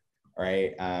anybody,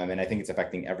 right? And I think it's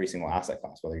affecting every single asset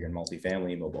class, whether you're in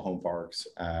multifamily, mobile home parks,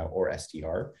 or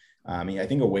STR. I mean, I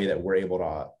think a way that we're able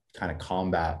to kind of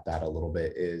combat that a little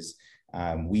bit is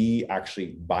we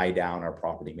actually buy down our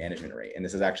property management rate. And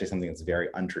this is actually something that's very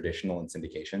untraditional in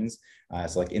syndications.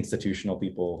 So like institutional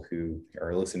people who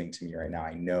are listening to me right now,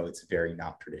 I know it's very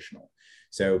not traditional.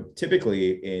 So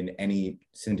typically in any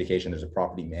syndication, there's a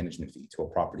property management fee to a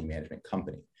property management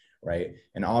company, right?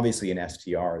 And obviously in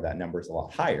STR, that number is a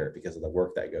lot higher because of the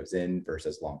work that goes in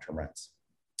versus long-term rents.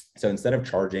 So instead of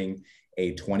charging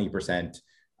a 20%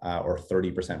 or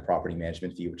 30% property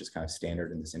management fee, which is kind of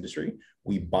standard in this industry,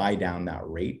 we buy down that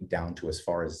rate down to as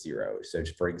far as 0. So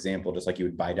for example, just like you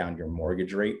would buy down your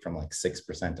mortgage rate from like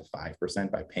 6% to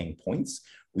 5% by paying points,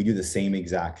 we do the same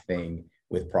exact thing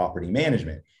with property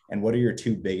management. And what are your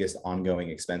two biggest ongoing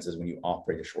expenses when you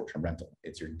operate a short-term rental?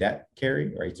 It's your debt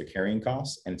carry, right? It's your carrying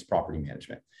costs, and it's property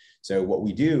management. So what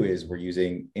we do is we're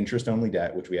using interest-only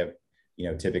debt, which we have,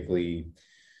 typically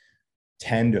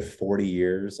 10 to 40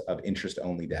 years of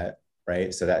interest-only debt,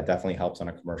 right? So that definitely helps on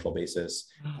a commercial basis.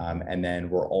 And then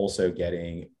we're also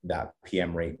getting that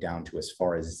PM rate down to as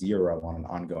far as 0 on an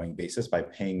ongoing basis by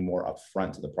paying more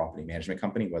upfront to the property management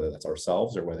company, whether that's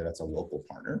ourselves or whether that's a local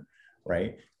partner,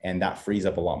 right? And that frees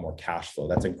up a lot more cash flow.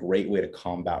 That's a great way to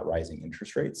combat rising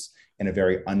interest rates in a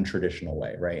very untraditional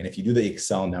way, right? And if you do the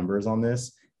Excel numbers on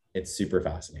this, it's super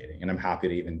fascinating. And I'm happy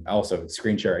to even also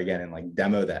screen share again and like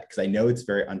demo that, because I know it's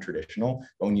very untraditional,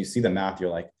 but when you see the math, you're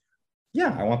like,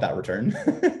 yeah, I want that return.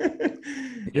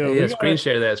 Yeah, screen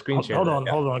share that.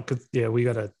 Hold on. Cause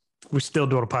we're still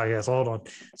doing a podcast. Hold on.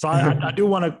 So I do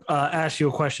want to ask you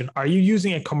a question. Are you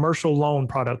using a commercial loan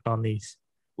product on these?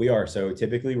 We are. So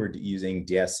typically we're using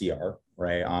DSCR,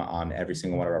 right, on every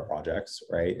single one of our projects,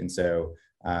 right? And so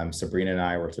Sabrina and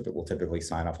I will typically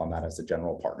sign off on that as a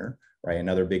general partner, right?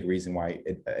 Another big reason why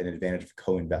an advantage of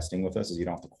co-investing with us is you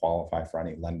don't have to qualify for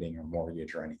any lending or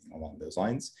mortgage or anything along those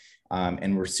lines.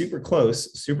 And we're super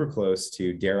close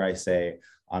to, dare I say,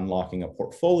 unlocking a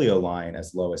portfolio line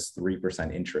as low as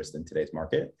 3% interest in today's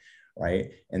market, right?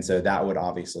 And so that would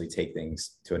obviously take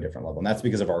things to a different level. And that's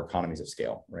because of our economies of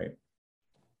scale, right?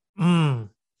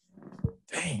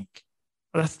 Dang.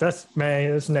 That's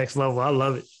man, that's next level. I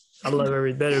love it. I love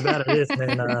every bit about this,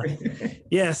 man.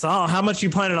 Yeah. So how much you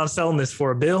planning on selling this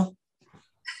for, Bill?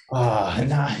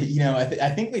 Nah, you know, I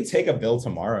think we take a bill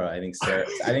tomorrow. I think Sarah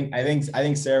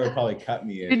would probably cut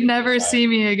me. You'd never see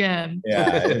me again.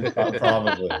 Yeah,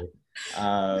 probably.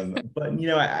 But you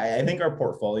know, I think our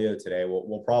portfolio today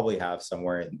we'll probably have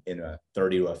somewhere in a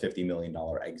 $30 to a $50 million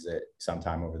exit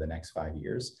sometime over the next 5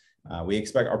 years. We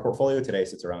expect our portfolio today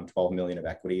sits around 12 million of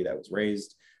equity that was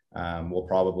raised. We'll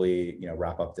probably, you know,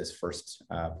 wrap up this first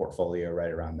portfolio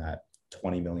right around that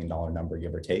 $20 million number,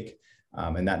 give or take.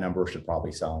 And that number should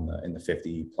probably sell in the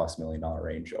 $50+ million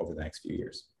range over the next few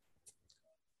years.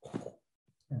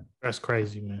 Yeah. That's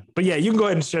crazy, man. But yeah, you can go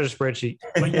ahead and share the spreadsheet.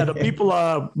 But yeah, the people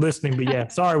listening, but yeah,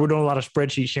 sorry, we're doing a lot of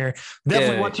spreadsheet sharing.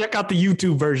 Definitely want to check out the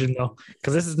YouTube version though,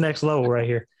 because this is next level right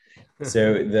here.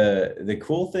 So the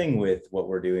cool thing with what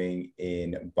we're doing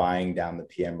in buying down the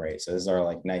PM rate, so this is our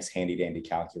like nice handy dandy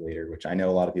calculator, which I know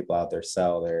a lot of people out there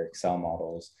sell their Excel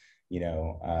models. You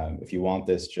know, if you want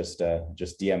this, just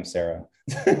DM Sarah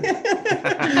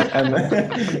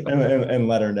and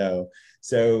let her know.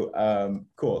 So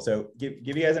cool. So give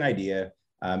you guys an idea.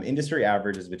 Industry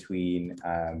average is between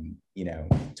 20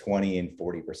 and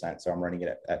 40%. So I'm running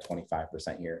it at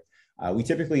 25% here. We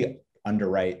typically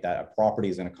underwrite that a property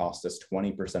is going to cost us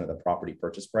 20% of the property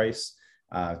purchase price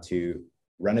to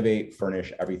renovate,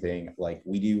 furnish everything. Like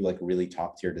we do like really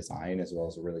top tier design as well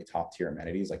as really top tier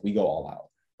amenities. Like we go all out,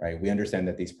 right? We understand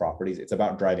that these properties, it's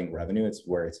about driving revenue. It's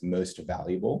where it's most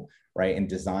valuable, right? And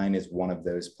design is one of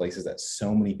those places that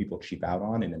so many people cheap out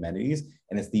on in amenities.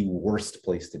 And it's the worst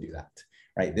place to do that,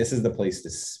 right? This is the place to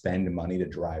spend money to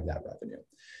drive that revenue.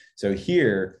 So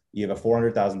here you have a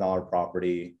 $400,000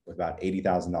 property with about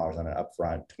 $80,000 on it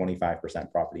upfront,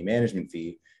 25% property management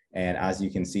fee. And as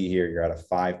you can see here, you're at a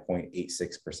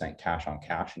 5.86% cash on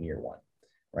cash in year one,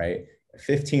 right?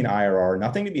 15 IRR,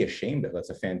 nothing to be ashamed of. That's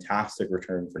a fantastic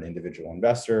return for an individual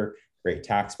investor, great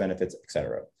tax benefits, et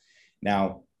cetera.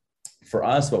 Now, for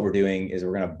us, what we're doing is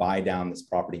we're going to buy down this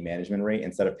property management rate.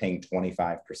 Instead of paying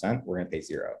 25%, we're going to pay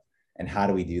 0%. And how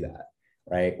do we do that?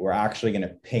 Right? We're actually going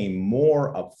to pay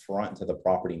more upfront to the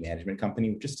property management company,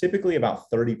 which is typically about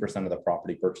 30% of the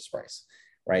property purchase price,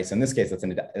 right? So in this case, that's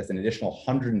an additional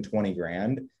 120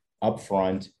 grand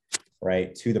upfront,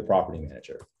 right, to the property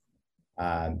manager.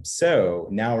 So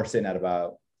now we're sitting at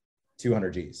about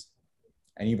 200 G's.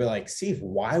 And you'd be like, Steve,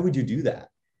 why would you do that?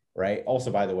 Right?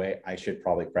 Also, by the way, I should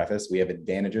probably preface, we have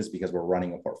advantages because we're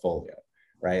running a portfolio,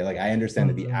 right? Like I understand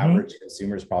that the average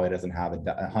consumer probably doesn't have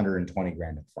 120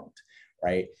 grand up front,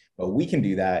 right? But we can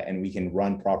do that and we can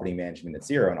run property management at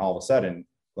 0. And all of a sudden,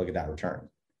 look at that return.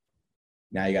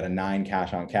 Now you got a 9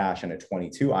 cash on cash and a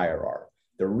 22 IRR.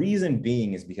 The reason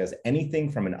being is because anything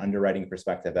from an underwriting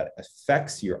perspective that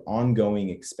affects your ongoing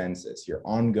expenses, your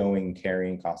ongoing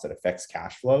carrying costs, that affects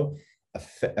cash flow,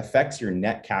 affects your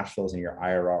net cash flows and your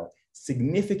IRR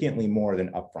significantly more than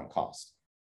upfront cost,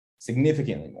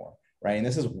 significantly more, right? And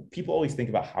this is, people always think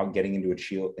about how getting into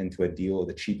a deal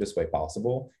the cheapest way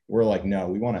possible. We're like, no,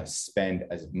 we want to spend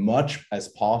as much as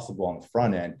possible on the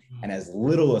front end and as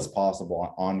little as possible on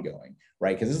ongoing,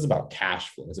 right? Because this is about cash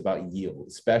flow, it's about yield,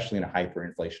 especially in a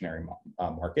hyperinflationary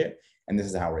market. And this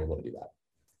is how we're able to do that.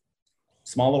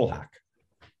 Small little hack.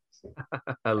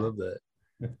 I love that.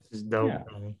 It's dope. Yeah.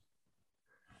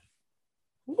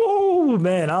 Oh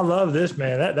man, I love this,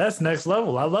 man. That's next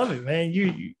level. I love it, man.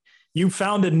 You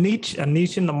found a niche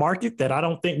in the market that I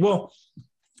don't think, well,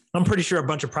 I'm pretty sure a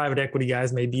bunch of private equity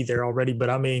guys may be there already, but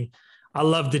I mean, I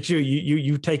love that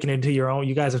you've taken it into your own,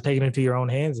 you guys have taken it into your own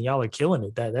hands and y'all are killing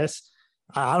it.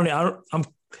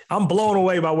 I'm blown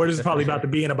away by where this is probably about to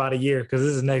be in about a year, because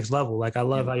this is next level. Like I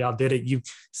love how y'all did it. You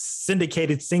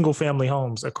syndicated single family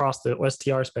homes across the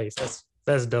STR space.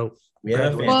 That's dope. We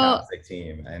have a fantastic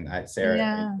team, and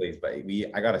Sarah, please, but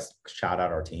I got to shout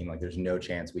out our team. Like, there's no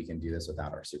chance we can do this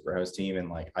without our Superhost team. And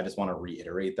like, I just want to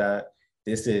reiterate that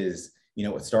this is,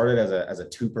 what started as a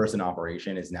 2-person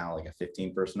operation is now like a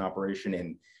 15-person operation.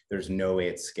 And there's no way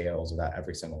it scales without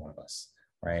every single one of us,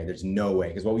 right? There's no way,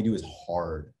 because what we do is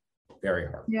hard, very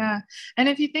hard. Yeah. And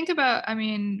if you think about,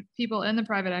 people in the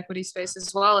private equity space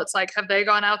as well, it's like, have they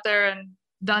gone out there and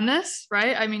done this,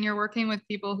 right? I mean, you're working with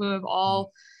people who have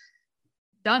all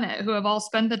done it, who have all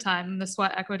spent the time, the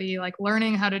sweat equity, like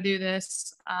learning how to do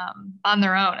this on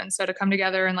their own. And so to come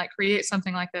together and like create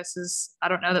something like this is, I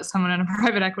don't know that someone in a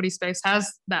private equity space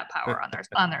has that power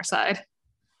on their side.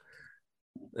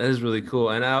 That is really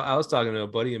cool. And I was talking to a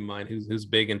buddy of mine who's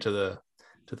big into the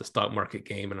stock market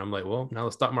game, and I'm like, well, now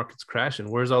the stock market's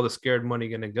crashing. Where's all the scared money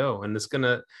going to go? And it's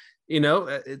gonna,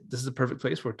 this is a perfect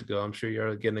place for it to go. I'm sure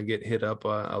you're going to get hit up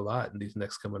a lot in these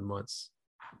next coming months.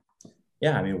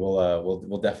 Yeah, I mean,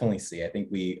 we'll definitely see. I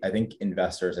think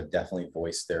investors have definitely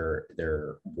voiced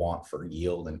their want for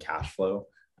yield and cash flow.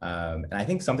 And I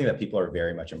think something that people are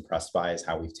very much impressed by is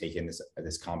how we've taken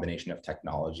this combination of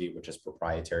technology, which is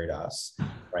proprietary to us,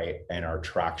 right, and our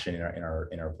traction in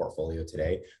our portfolio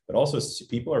today. But also,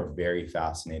 people are very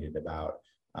fascinated about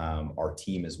our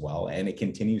team as well, and it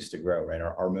continues to grow. Right,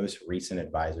 our most recent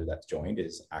advisor that's joined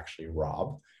is actually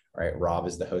Rob. Right, Rob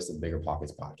is the host of the Bigger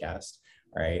Pockets podcast.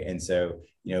 Right. And so,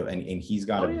 and he's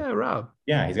got Rob.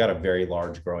 Yeah, he's got a very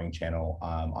large growing channel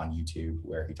on YouTube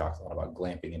where he talks a lot about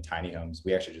glamping and tiny homes.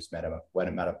 We actually just met up with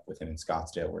him in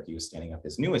Scottsdale where he was standing up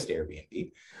his newest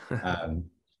Airbnb.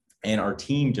 And our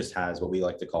team just has what we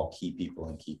like to call key people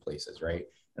in key places, right?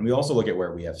 And we also look at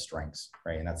where we have strengths,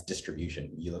 right? And that's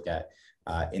distribution. You look at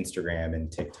Instagram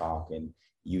and TikTok and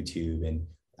YouTube and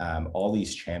all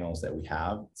these channels that we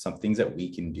have, some things that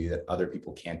we can do that other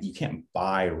people can't. You can't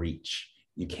buy reach.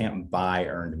 You can't buy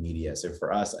earned media. So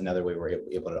for us, another way we're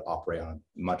able to operate on a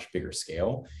much bigger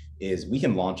scale is we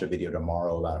can launch a video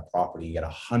tomorrow about a property, get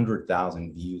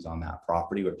 100,000 views on that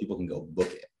property where people can go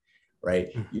book it,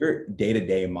 right? Your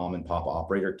day-to-day mom and pop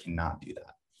operator cannot do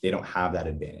that. They don't have that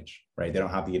advantage, right? They don't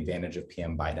have the advantage of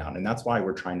PM buy down. And that's why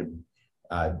we're trying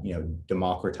to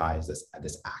democratize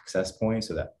this access point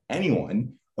so that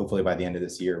anyone, hopefully by the end of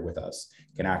this year with us,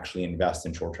 can actually invest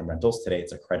in short-term rentals. Today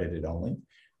it's accredited only,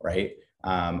 right?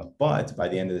 But by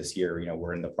the end of this year,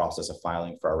 we're in the process of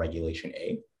filing for our Regulation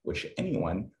A, which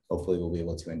anyone hopefully will be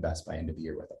able to invest by end of the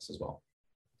year with us as well.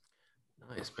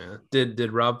 Nice, man.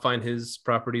 Did Rob find his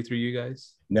property through you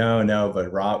guys? No,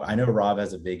 but I know Rob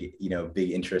has a big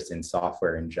interest in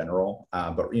software in general.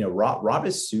 But Rob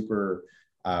is super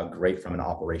great from an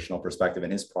operational perspective,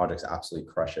 and his projects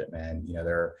absolutely crush it, man.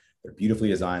 They're beautifully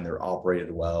designed, they're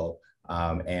operated well.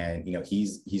 And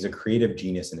he's a creative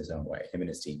genius in his own way. Him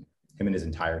and his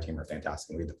entire team are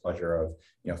fantastic. We had the pleasure of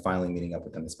finally meeting up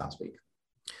with them this past week.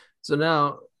 So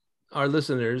now our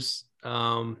listeners, a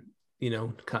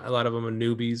lot of them are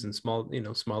newbies and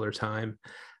smaller time.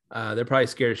 They're probably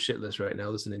scared shitless right now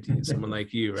listening to someone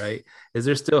like you, right? Is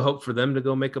there still hope for them to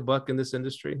go make a buck in this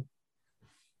industry?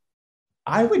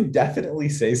 I would definitely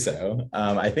say so.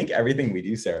 I think everything we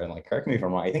do, Sarah, and correct me if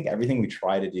I'm wrong, I think everything we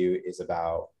try to do is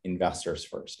about investors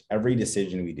first. Every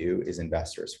decision we do is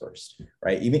investors first,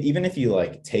 right? Even if you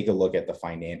take a look at the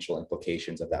financial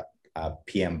implications of that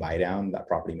PM buy down, that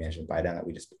property management buy down that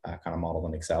we just kind of modeled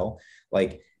in Excel,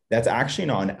 that's actually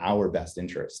not in our best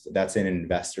interest. That's in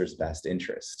investor's best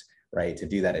interest, right? To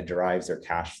do that, it drives their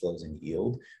cash flows and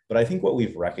yield. But I think what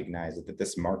we've recognized is that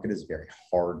this market is very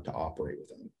hard to operate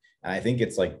within. And I think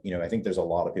it's I think there's a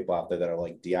lot of people out there that are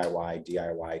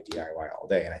DIY all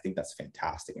day. And I think that's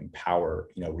fantastic. Empower,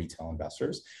 retail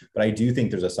investors. But I do think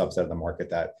there's a subset of the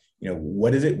market that,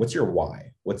 what is it? What's your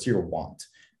why? What's your want?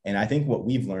 And I think what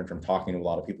we've learned from talking to a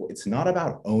lot of people, it's not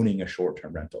about owning a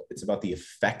short-term rental. It's about the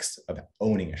effects of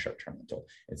owning a short-term rental.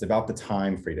 It's about the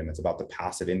time freedom. It's about the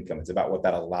passive income. It's about what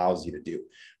that allows you to do.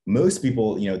 Most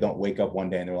people, don't wake up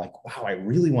one day and they're like, wow, I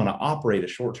really want to operate a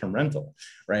short-term rental,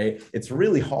 right? It's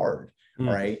really hard,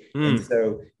 right? And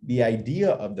so the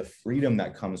idea of the freedom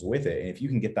that comes with it, and if you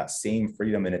can get that same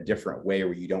freedom in a different way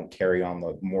where you don't carry on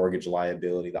the mortgage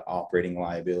liability, the operating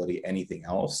liability, anything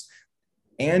else,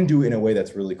 and do it in a way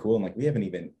that's really cool. And we haven't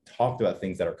even talked about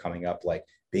things that are coming up, like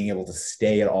being able to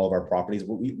stay at all of our properties.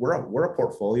 We're a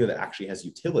portfolio that actually has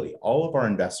utility. All of our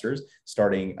investors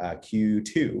starting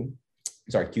Q3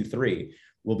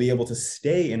 will be able to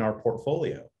stay in our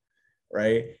portfolio,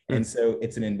 right? And so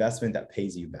it's an investment that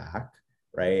pays you back,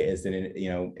 right?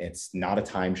 It's not a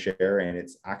timeshare, and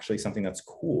it's actually something that's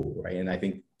cool, right? And I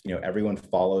think everyone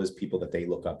follows people that they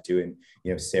look up to,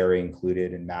 and Sarah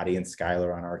included, and Maddie and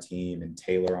Skylar on our team, and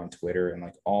Taylor on Twitter, and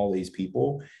all these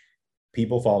people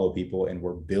follow people, and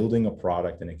we're building a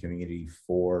product and a community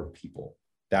for people.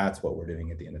 That's what we're doing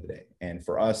at the end of the day. And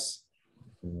for us,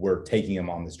 we're taking them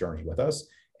on this journey with us.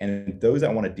 And those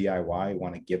that want to DIY,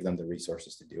 want to give them the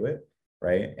resources to do it,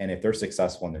 right? And if they're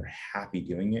successful and they're happy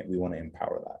doing it, we want to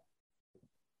empower that.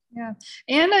 Yeah.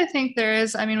 And I think there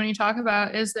is, I mean, when you talk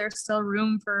about, is there still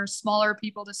room for smaller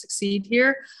people to succeed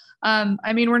here?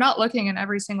 I mean, we're not looking in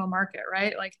every single market,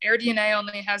 right? Like AirDNA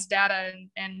only has data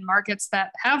in markets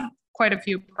that have quite a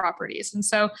few properties. And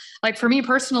so like for me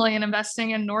personally, in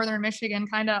investing in Northern Michigan,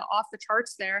 kind of off the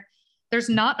charts there's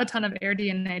not a ton of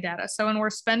AirDNA data. So when we're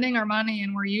spending our money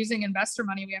and we're using investor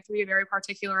money, we have to be very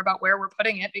particular about where we're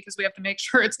putting it, because we have to make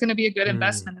sure it's going to be a good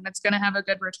investment and it's going to have a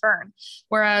good return.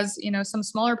 Whereas, you know, some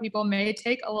smaller people may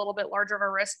take a little bit larger of a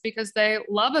risk because they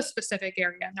love a specific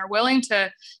area and they're willing to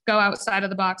go outside of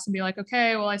the box and be like,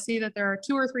 okay, well, I see that there are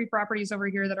 2 or 3 properties over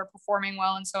here that are performing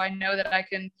well. And so I know that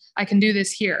I can do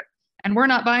this here. And we're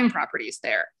not buying properties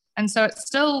there. And so it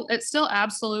still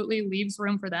absolutely leaves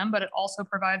room for them, but it also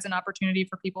provides an opportunity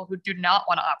for people who do not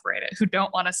want to operate it, who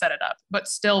don't want to set it up, but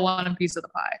still want a piece of the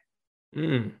pie.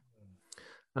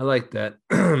 I like that.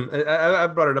 I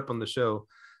brought it up on the show.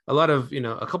 A lot of,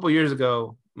 a couple of years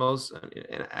ago,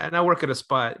 and I work at a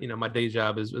spot, my day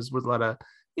job is with a lot of,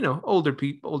 older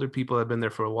people have been there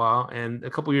for a while. And a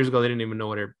couple of years ago, they didn't even know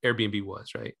what Airbnb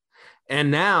was, right? And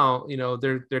now,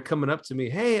 they're coming up to me.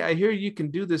 Hey, I hear you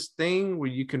can do this thing where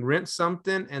you can rent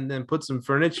something and then put some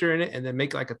furniture in it and then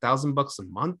make like $1,000 a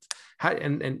month.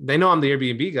 And they know I'm the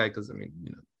Airbnb guy because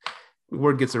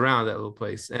word gets around that little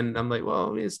place. And I'm like,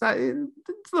 well, it's a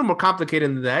little more complicated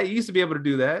than that. You used to be able to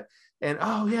do that. And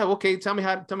oh yeah, okay, tell me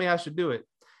how I should do it.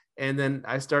 And then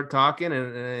I start talking,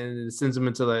 and it sends them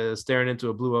into staring into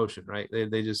a blue ocean, right?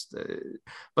 They just,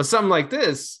 but something like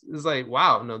this is like,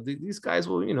 wow, no, these guys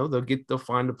will, they'll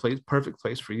find a perfect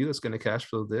place for you that's going to cash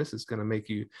flow this. It's going to make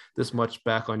you this much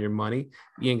back on your money.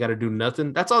 You ain't got to do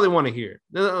nothing. That's all they want to hear.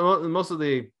 Most of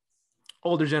the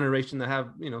older generation that have,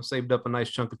 saved up a nice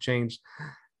chunk of change,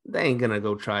 they ain't gonna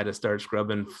go try to start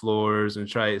scrubbing floors and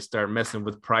try to start messing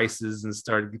with prices and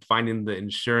start finding the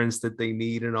insurance that they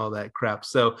need and all that crap.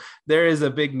 So there is a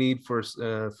big need for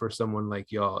someone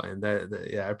like y'all, and I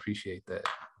appreciate that.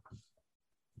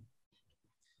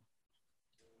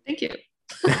 Thank you.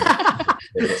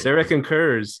 Sarah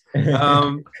concurs.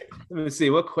 Let me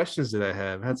see, what questions did I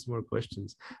have? I had some more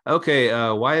questions. Okay,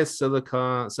 why is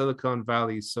Silicon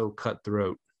Valley so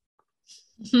cutthroat?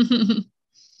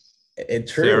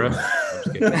 It's true. All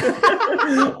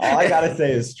I gotta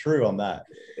say is true on that.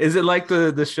 Is it like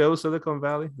the show Silicon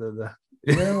Valley?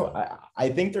 I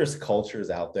think there's cultures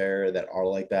out there that are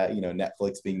like that.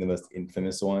 Netflix being the most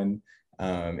infamous one,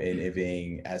 and it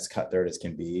being as cutthroat as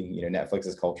can be.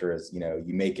 Netflix's culture is you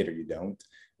make it or you don't.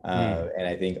 And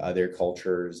I think other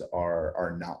cultures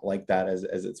are not like that as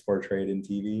it's portrayed in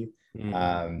TV.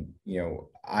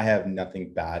 I have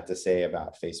nothing bad to say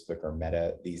about Facebook or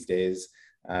Meta these days.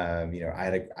 I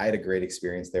had a great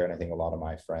experience there, and I think a lot of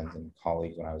my friends and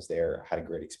colleagues when I was there had a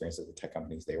great experience at the tech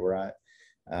companies they were at.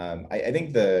 I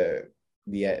think the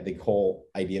whole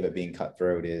idea of it being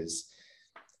cutthroat is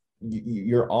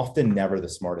you're often never the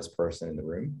smartest person in the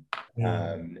room,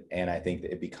 and I think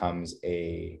that it becomes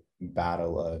a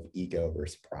battle of ego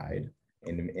versus pride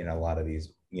in a lot of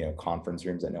these conference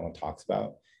rooms that no one talks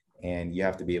about, and you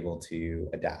have to be able to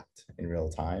adapt in real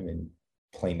time and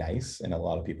play nice, and a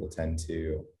lot of people tend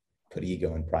to put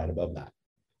ego and pride above that.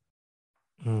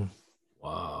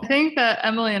 Wow. I think that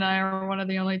Emily and I are one of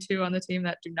the only 2 on the team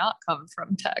that do not come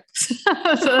from tech.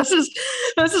 So this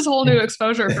is whole new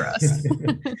exposure for us.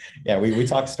 Yeah, we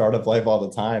talk startup life all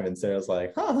the time, and Sarah's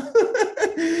like, huh.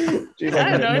 She's like, I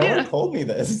had no idea. one told me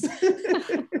this.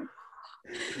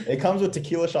 It comes with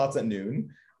tequila shots at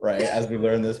noon, right? As we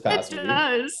learned this past week.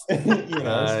 Does.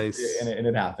 Nice. And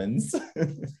it happens.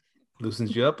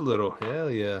 Loosens you up a little. Hell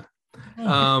yeah.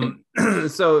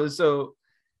 So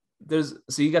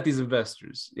you got these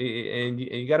investors, and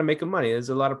you got to make them money. There's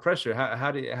a lot of pressure.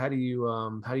 How do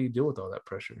you deal with all that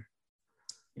pressure?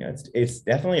 Yeah, it's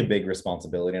definitely a big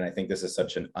responsibility, and I think this is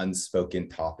such an unspoken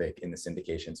topic in the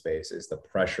syndication space, is the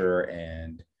pressure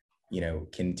and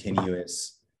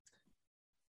continuous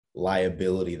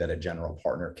liability that a general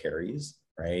partner carries.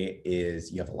 Right,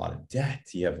 is you have a lot of debt,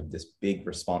 you have this big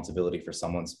responsibility for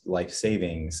someone's life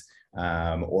savings,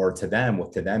 or to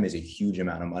them is a huge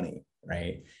amount of money,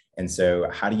 right? And so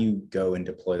how do you go and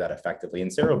deploy that effectively?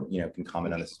 And Sarah, can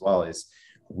comment on this as well, is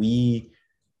we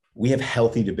have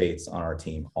healthy debates on our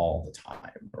team all the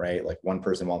time, right? Like one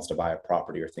person wants to buy a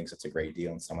property or thinks it's a great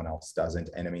deal and someone else doesn't.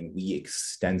 And I mean, we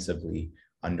extensively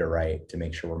underwrite, to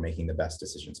make sure we're making the best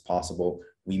decisions possible.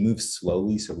 We move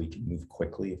slowly so we can move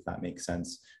quickly, if that makes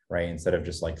sense, right? Instead of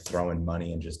just like throwing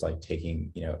money and just like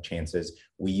taking, chances,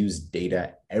 we use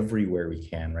data everywhere we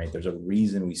can, right? There's a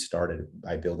reason we started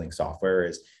by building software.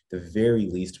 Is the very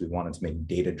least we wanted to make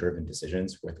data-driven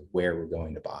decisions with where we're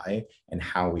going to buy and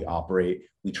how we operate.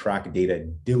 We track data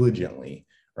diligently,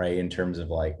 right? In terms of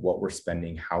like what we're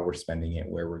spending, how we're spending it,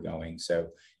 where we're going. So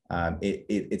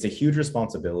it's a huge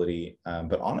responsibility,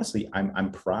 but honestly,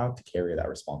 I'm proud to carry that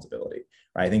responsibility.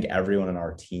 Right? I think everyone on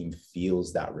our team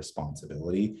feels that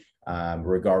responsibility,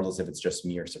 regardless if it's just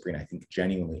me or Sabrina. I think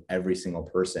genuinely every single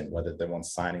person, whether they're one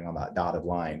signing on that dotted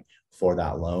line for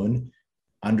that loan,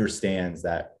 understands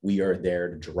that we are there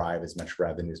to drive as much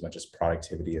revenue, as much as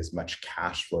productivity, as much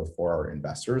cash flow for our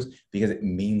investors, because it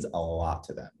means a lot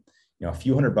to them. A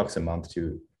few $100 a month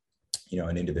to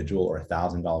an individual, or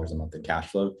 $1,000 a month in cash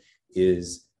flow,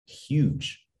 is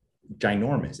huge,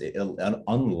 ginormous. It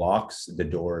unlocks the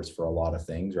doors for a lot of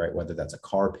things, right? Whether that's a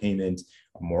car payment,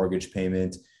 a mortgage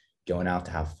payment, going out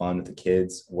to have fun with the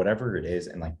kids, whatever it is.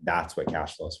 And like, that's what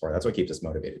cash flow is for. That's what keeps us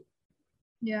motivated.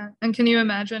 Yeah. And can you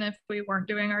imagine if we weren't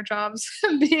doing our jobs,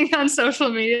 being on social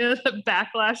media, the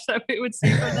backlash that we would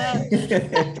see from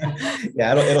that?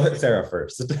 Yeah, it'll hit Sarah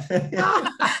first. She's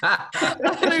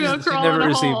never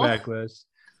received backlash.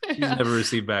 She's never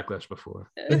received backlash before.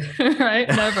 Right?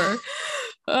 Never.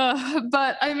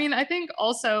 But I mean, I think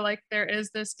also like there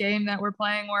is this game that we're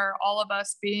playing where all of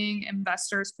us being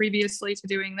investors previously to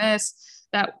doing this,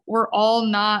 that we're all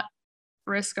not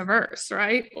risk averse,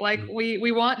 right? Like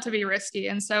we want to be risky.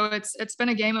 And so it's been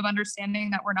a game of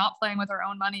understanding that we're not playing with our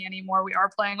own money anymore. We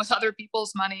are playing with other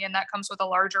people's money, and that comes with a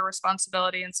larger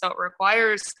responsibility. And so it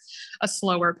requires a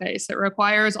slower pace. It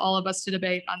requires all of us to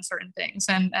debate on certain things.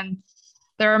 And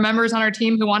there are members on our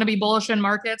team who want to be bullish in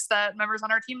markets that members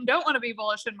on our team don't want to be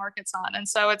bullish in markets on. And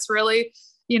so it's really,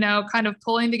 kind of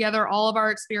pulling together all of our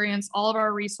experience, all of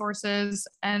our resources,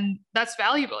 and that's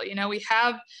valuable. We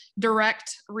have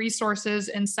direct resources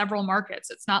in several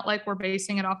markets. It's not like we're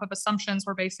basing it off of assumptions.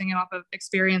 We're basing it off of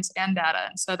experience and data.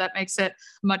 And so that makes it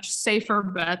a much safer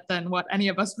bet than what any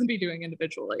of us would be doing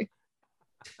individually.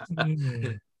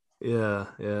 Yeah.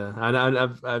 And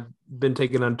I've been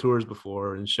taken on tours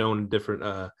before and shown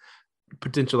different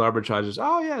potential arbitrages.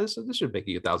 Oh yeah, this should make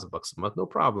you $1,000 a month, no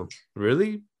problem.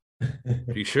 Really?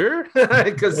 Are you sure?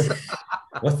 Because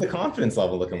what's the confidence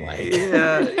level looking like?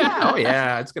 Yeah. Oh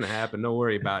yeah, it's gonna happen. Don't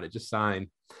worry about it. Just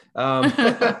sign. I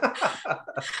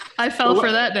fell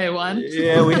for that day one.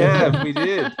 Yeah, we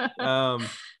did.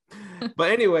 But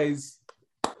anyways,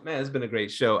 man, it's been a great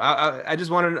show. I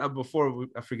just wanted before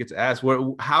I forget to ask,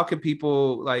 how can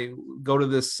people like go to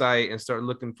this site and start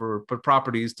looking for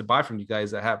properties to buy from you guys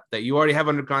that you already have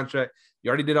under contract? You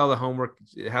already did all the homework.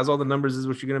 It has all the numbers. This is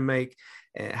what you're gonna make.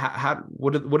 And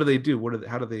what do they do?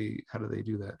 How do they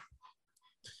do that?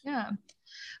 Yeah.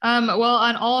 Well,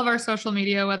 on all of our social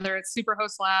media, whether it's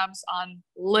Superhost Labs on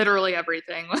literally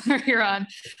everything, whether you're on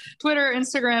Twitter,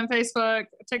 Instagram, Facebook,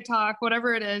 TikTok,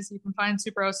 whatever it is, you can find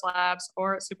Superhost Labs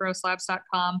or at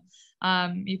superhostlabs.com.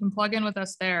 You can plug in with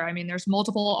us there. I mean, there's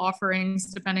multiple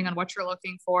offerings depending on what you're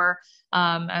looking for.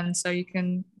 And so you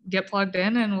can get plugged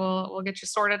in and we'll get you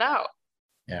sorted out.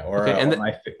 Yeah, or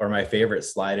my favorite,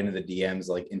 slide into the DMs,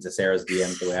 like into Sarah's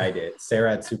DMs the way I did.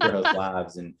 Sarah at Superhost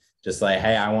Labs, and just like,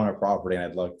 hey, I want a property and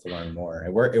I'd love to learn more.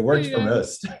 It works for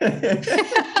most.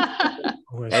 I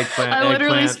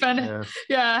literally spend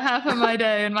half of my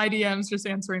day in my DMs just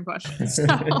answering questions. So.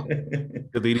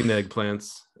 Deleting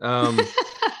eggplants.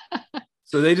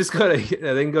 So they just they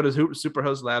can go to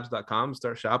superhostlabs.com,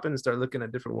 start shopping and start looking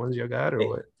at different ones you got, or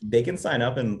what? They can sign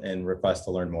up and request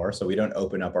to learn more. So we don't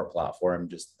open up our platform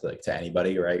just like to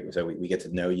anybody, right? So we get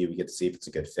to know you, we get to see if it's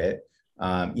a good fit.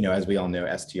 As we all know,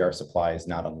 STR supply is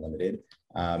not unlimited.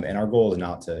 And our goal is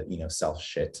not to, sell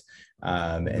shit.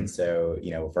 And so,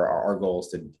 for our goals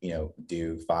to,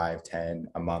 do 5, 10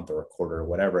 a month or a quarter, or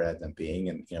whatever it ends up being.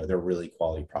 And, they're really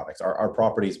quality products. Our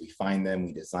properties, we find them,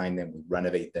 we design them, we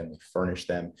renovate them, we furnish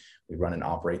them, we run and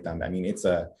operate them. I mean, it's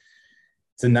a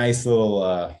nice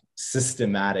little,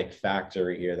 systematic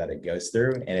factory here that it goes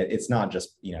through, and it's not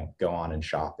just go on and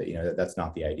shop it. That's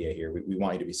not the idea here. We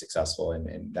want you to be successful,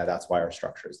 and that's why our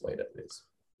structure is laid as it is.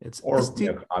 It's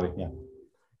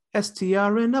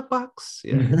STR in a box.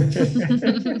 Yeah.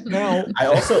 Now I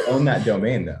also own that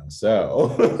domain though,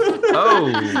 so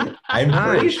I'm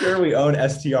pretty sure we own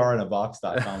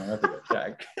strinabox.com. I have to go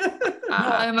check.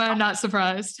 I'm not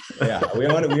surprised. Yeah, we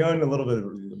own a little bit of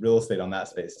real estate on that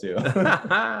space too.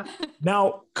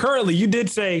 Now, currently, you did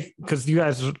say, because you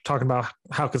guys are talking about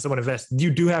how can someone invest,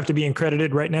 you do have to be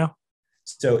accredited right now.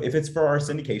 So if it's for our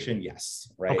syndication,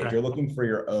 yes, right? Okay. If you're looking for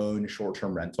your own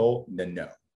short-term rental, then no,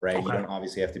 right? Okay. You don't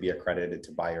obviously have to be accredited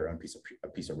to buy your own piece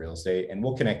of real estate, and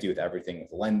we'll connect you with everything with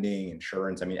lending,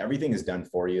 insurance. I mean, everything is done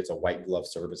for you. It's a white glove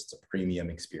service. It's a premium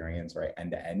experience, right?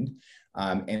 End to end.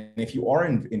 And if you are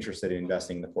interested in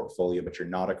investing in the portfolio, but you're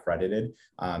not accredited,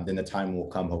 then the time will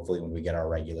come, hopefully, when we get our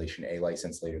Regulation A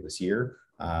license later this year.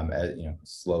 As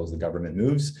slow as the government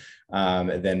moves,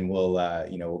 then we'll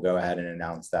we'll go ahead and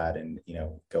announce that and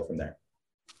go from there.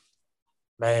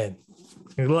 Man,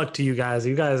 good luck to you guys.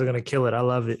 You guys are gonna kill it. I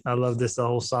love it. I love this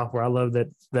whole software. I love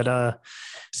that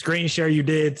screen share you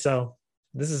did. So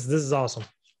this is awesome.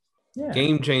 Yeah.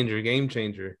 Game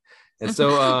changer. And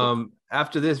so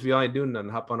after this, if y'all ain't doing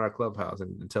nothing, hop on our Clubhouse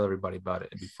and tell everybody about it.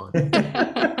 It'd be fun.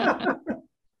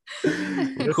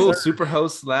 Cool.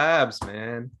 Superhost Labs,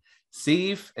 man.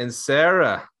 Steve and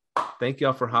Sarah, thank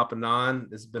y'all for hopping on.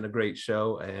 This has been a great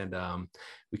show, and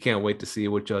we can't wait to see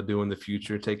what y'all do in the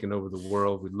future, taking over the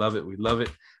world. We love it.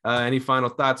 Any final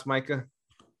thoughts, Micah?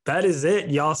 That is it.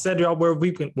 Y'all said y'all where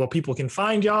people can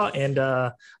find y'all, and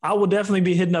I will definitely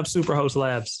be hitting up Superhost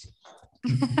Labs.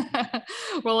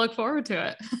 We'll look forward to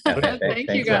it. Okay,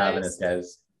 Thank you for having us,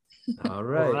 guys. All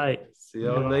right. See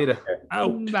y'all later.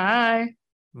 Out. Bye.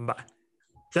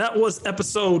 That was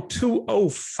episode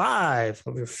 205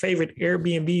 of your favorite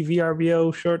Airbnb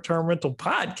VRBO short-term rental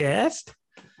podcast.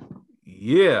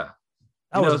 Yeah.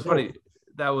 That was funny.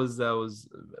 That was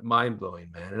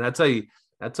mind-blowing, man. And I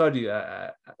told you,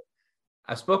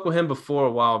 I spoke with him before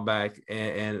a while back,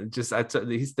 and just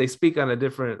they speak on a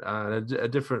different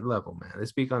level, man. They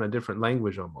speak on a different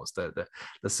language almost. The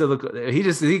Silicon,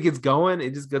 he gets going.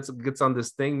 It just gets on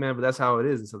this thing, man. But that's how it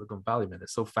is in Silicon Valley, man.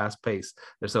 It's so fast paced.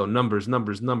 They're so numbers.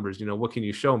 What can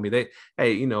you show me?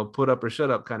 Put up or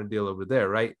shut up kind of deal over there,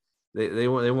 right? They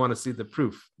want to see the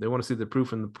proof. They want to see the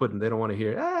proof in the pudding. They don't want to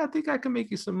hear, I think I can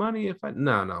make you some money if I.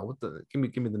 No. Give me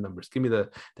the numbers. Give me the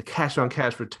cash on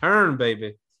cash return,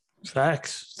 baby.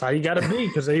 Facts. That's how you got to be,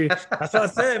 because that's what I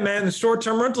said, man. The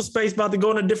short-term rental space about to go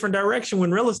in a different direction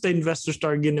when real estate investors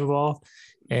start getting involved.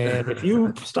 And if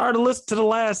you start to listen to the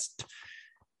last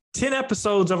 10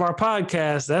 episodes of our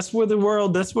podcast, that's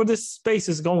where this space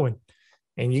is going.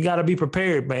 And you got to be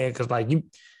prepared, man, because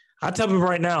I tell people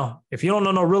right now, if you don't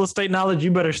know no real estate knowledge, you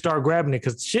better start grabbing it,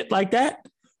 because shit like that,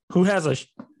 who has a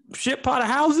shit pot of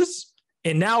houses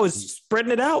and now is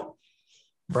spreading it out,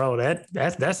 bro,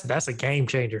 that's a game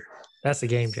changer. That's a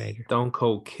game changer. Stone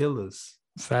cold killers.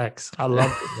 Facts. I love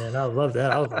it, man. I love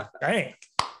that. I was like, dang,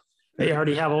 they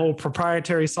already have a whole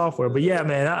proprietary software. But yeah,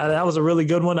 man, that was a really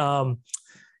good one.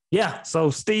 Yeah. So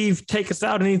Steve, take us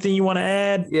out. Anything you want to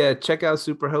add? Yeah. Check out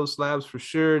Superhost Labs for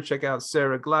sure. Check out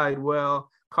Sarah Glidewell,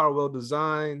 Carwell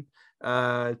Design.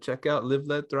 Check out Live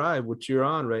Let Thrive, which you're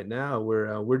on right now.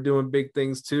 We're doing big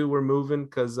things too. We're moving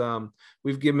because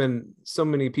we've given so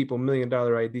many people $1 million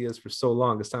ideas for so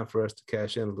long. It's time for us to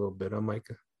cash in a little bit, huh,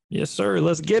 Micah? Yes, sir.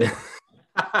 Let's get it.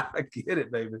 Get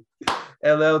it, baby.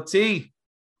 LLT.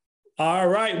 All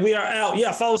right, we are out.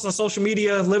 Yeah, follow us on social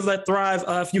media. Live Let Thrive.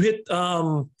 If you hit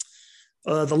the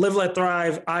Live Let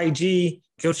Thrive IG,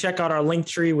 go check out our link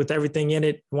tree with everything in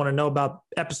it. Want to know about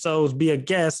episodes, be a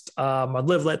guest, a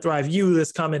Live Let Thrive U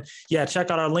that's coming. Yeah,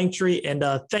 check out our link tree. And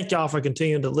thank y'all for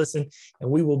continuing to listen. And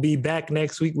we will be back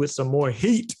next week with some more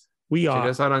heat. Check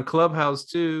us out on Clubhouse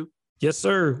too. Yes,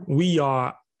 sir. We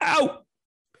are out.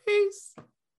 Peace.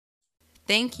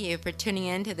 Thank you for tuning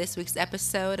in to this week's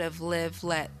episode of Live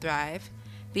Let Thrive.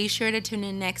 Be sure to tune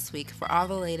in next week for all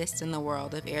the latest in the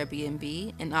world of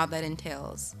Airbnb and all that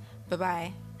entails.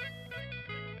 Bye-bye.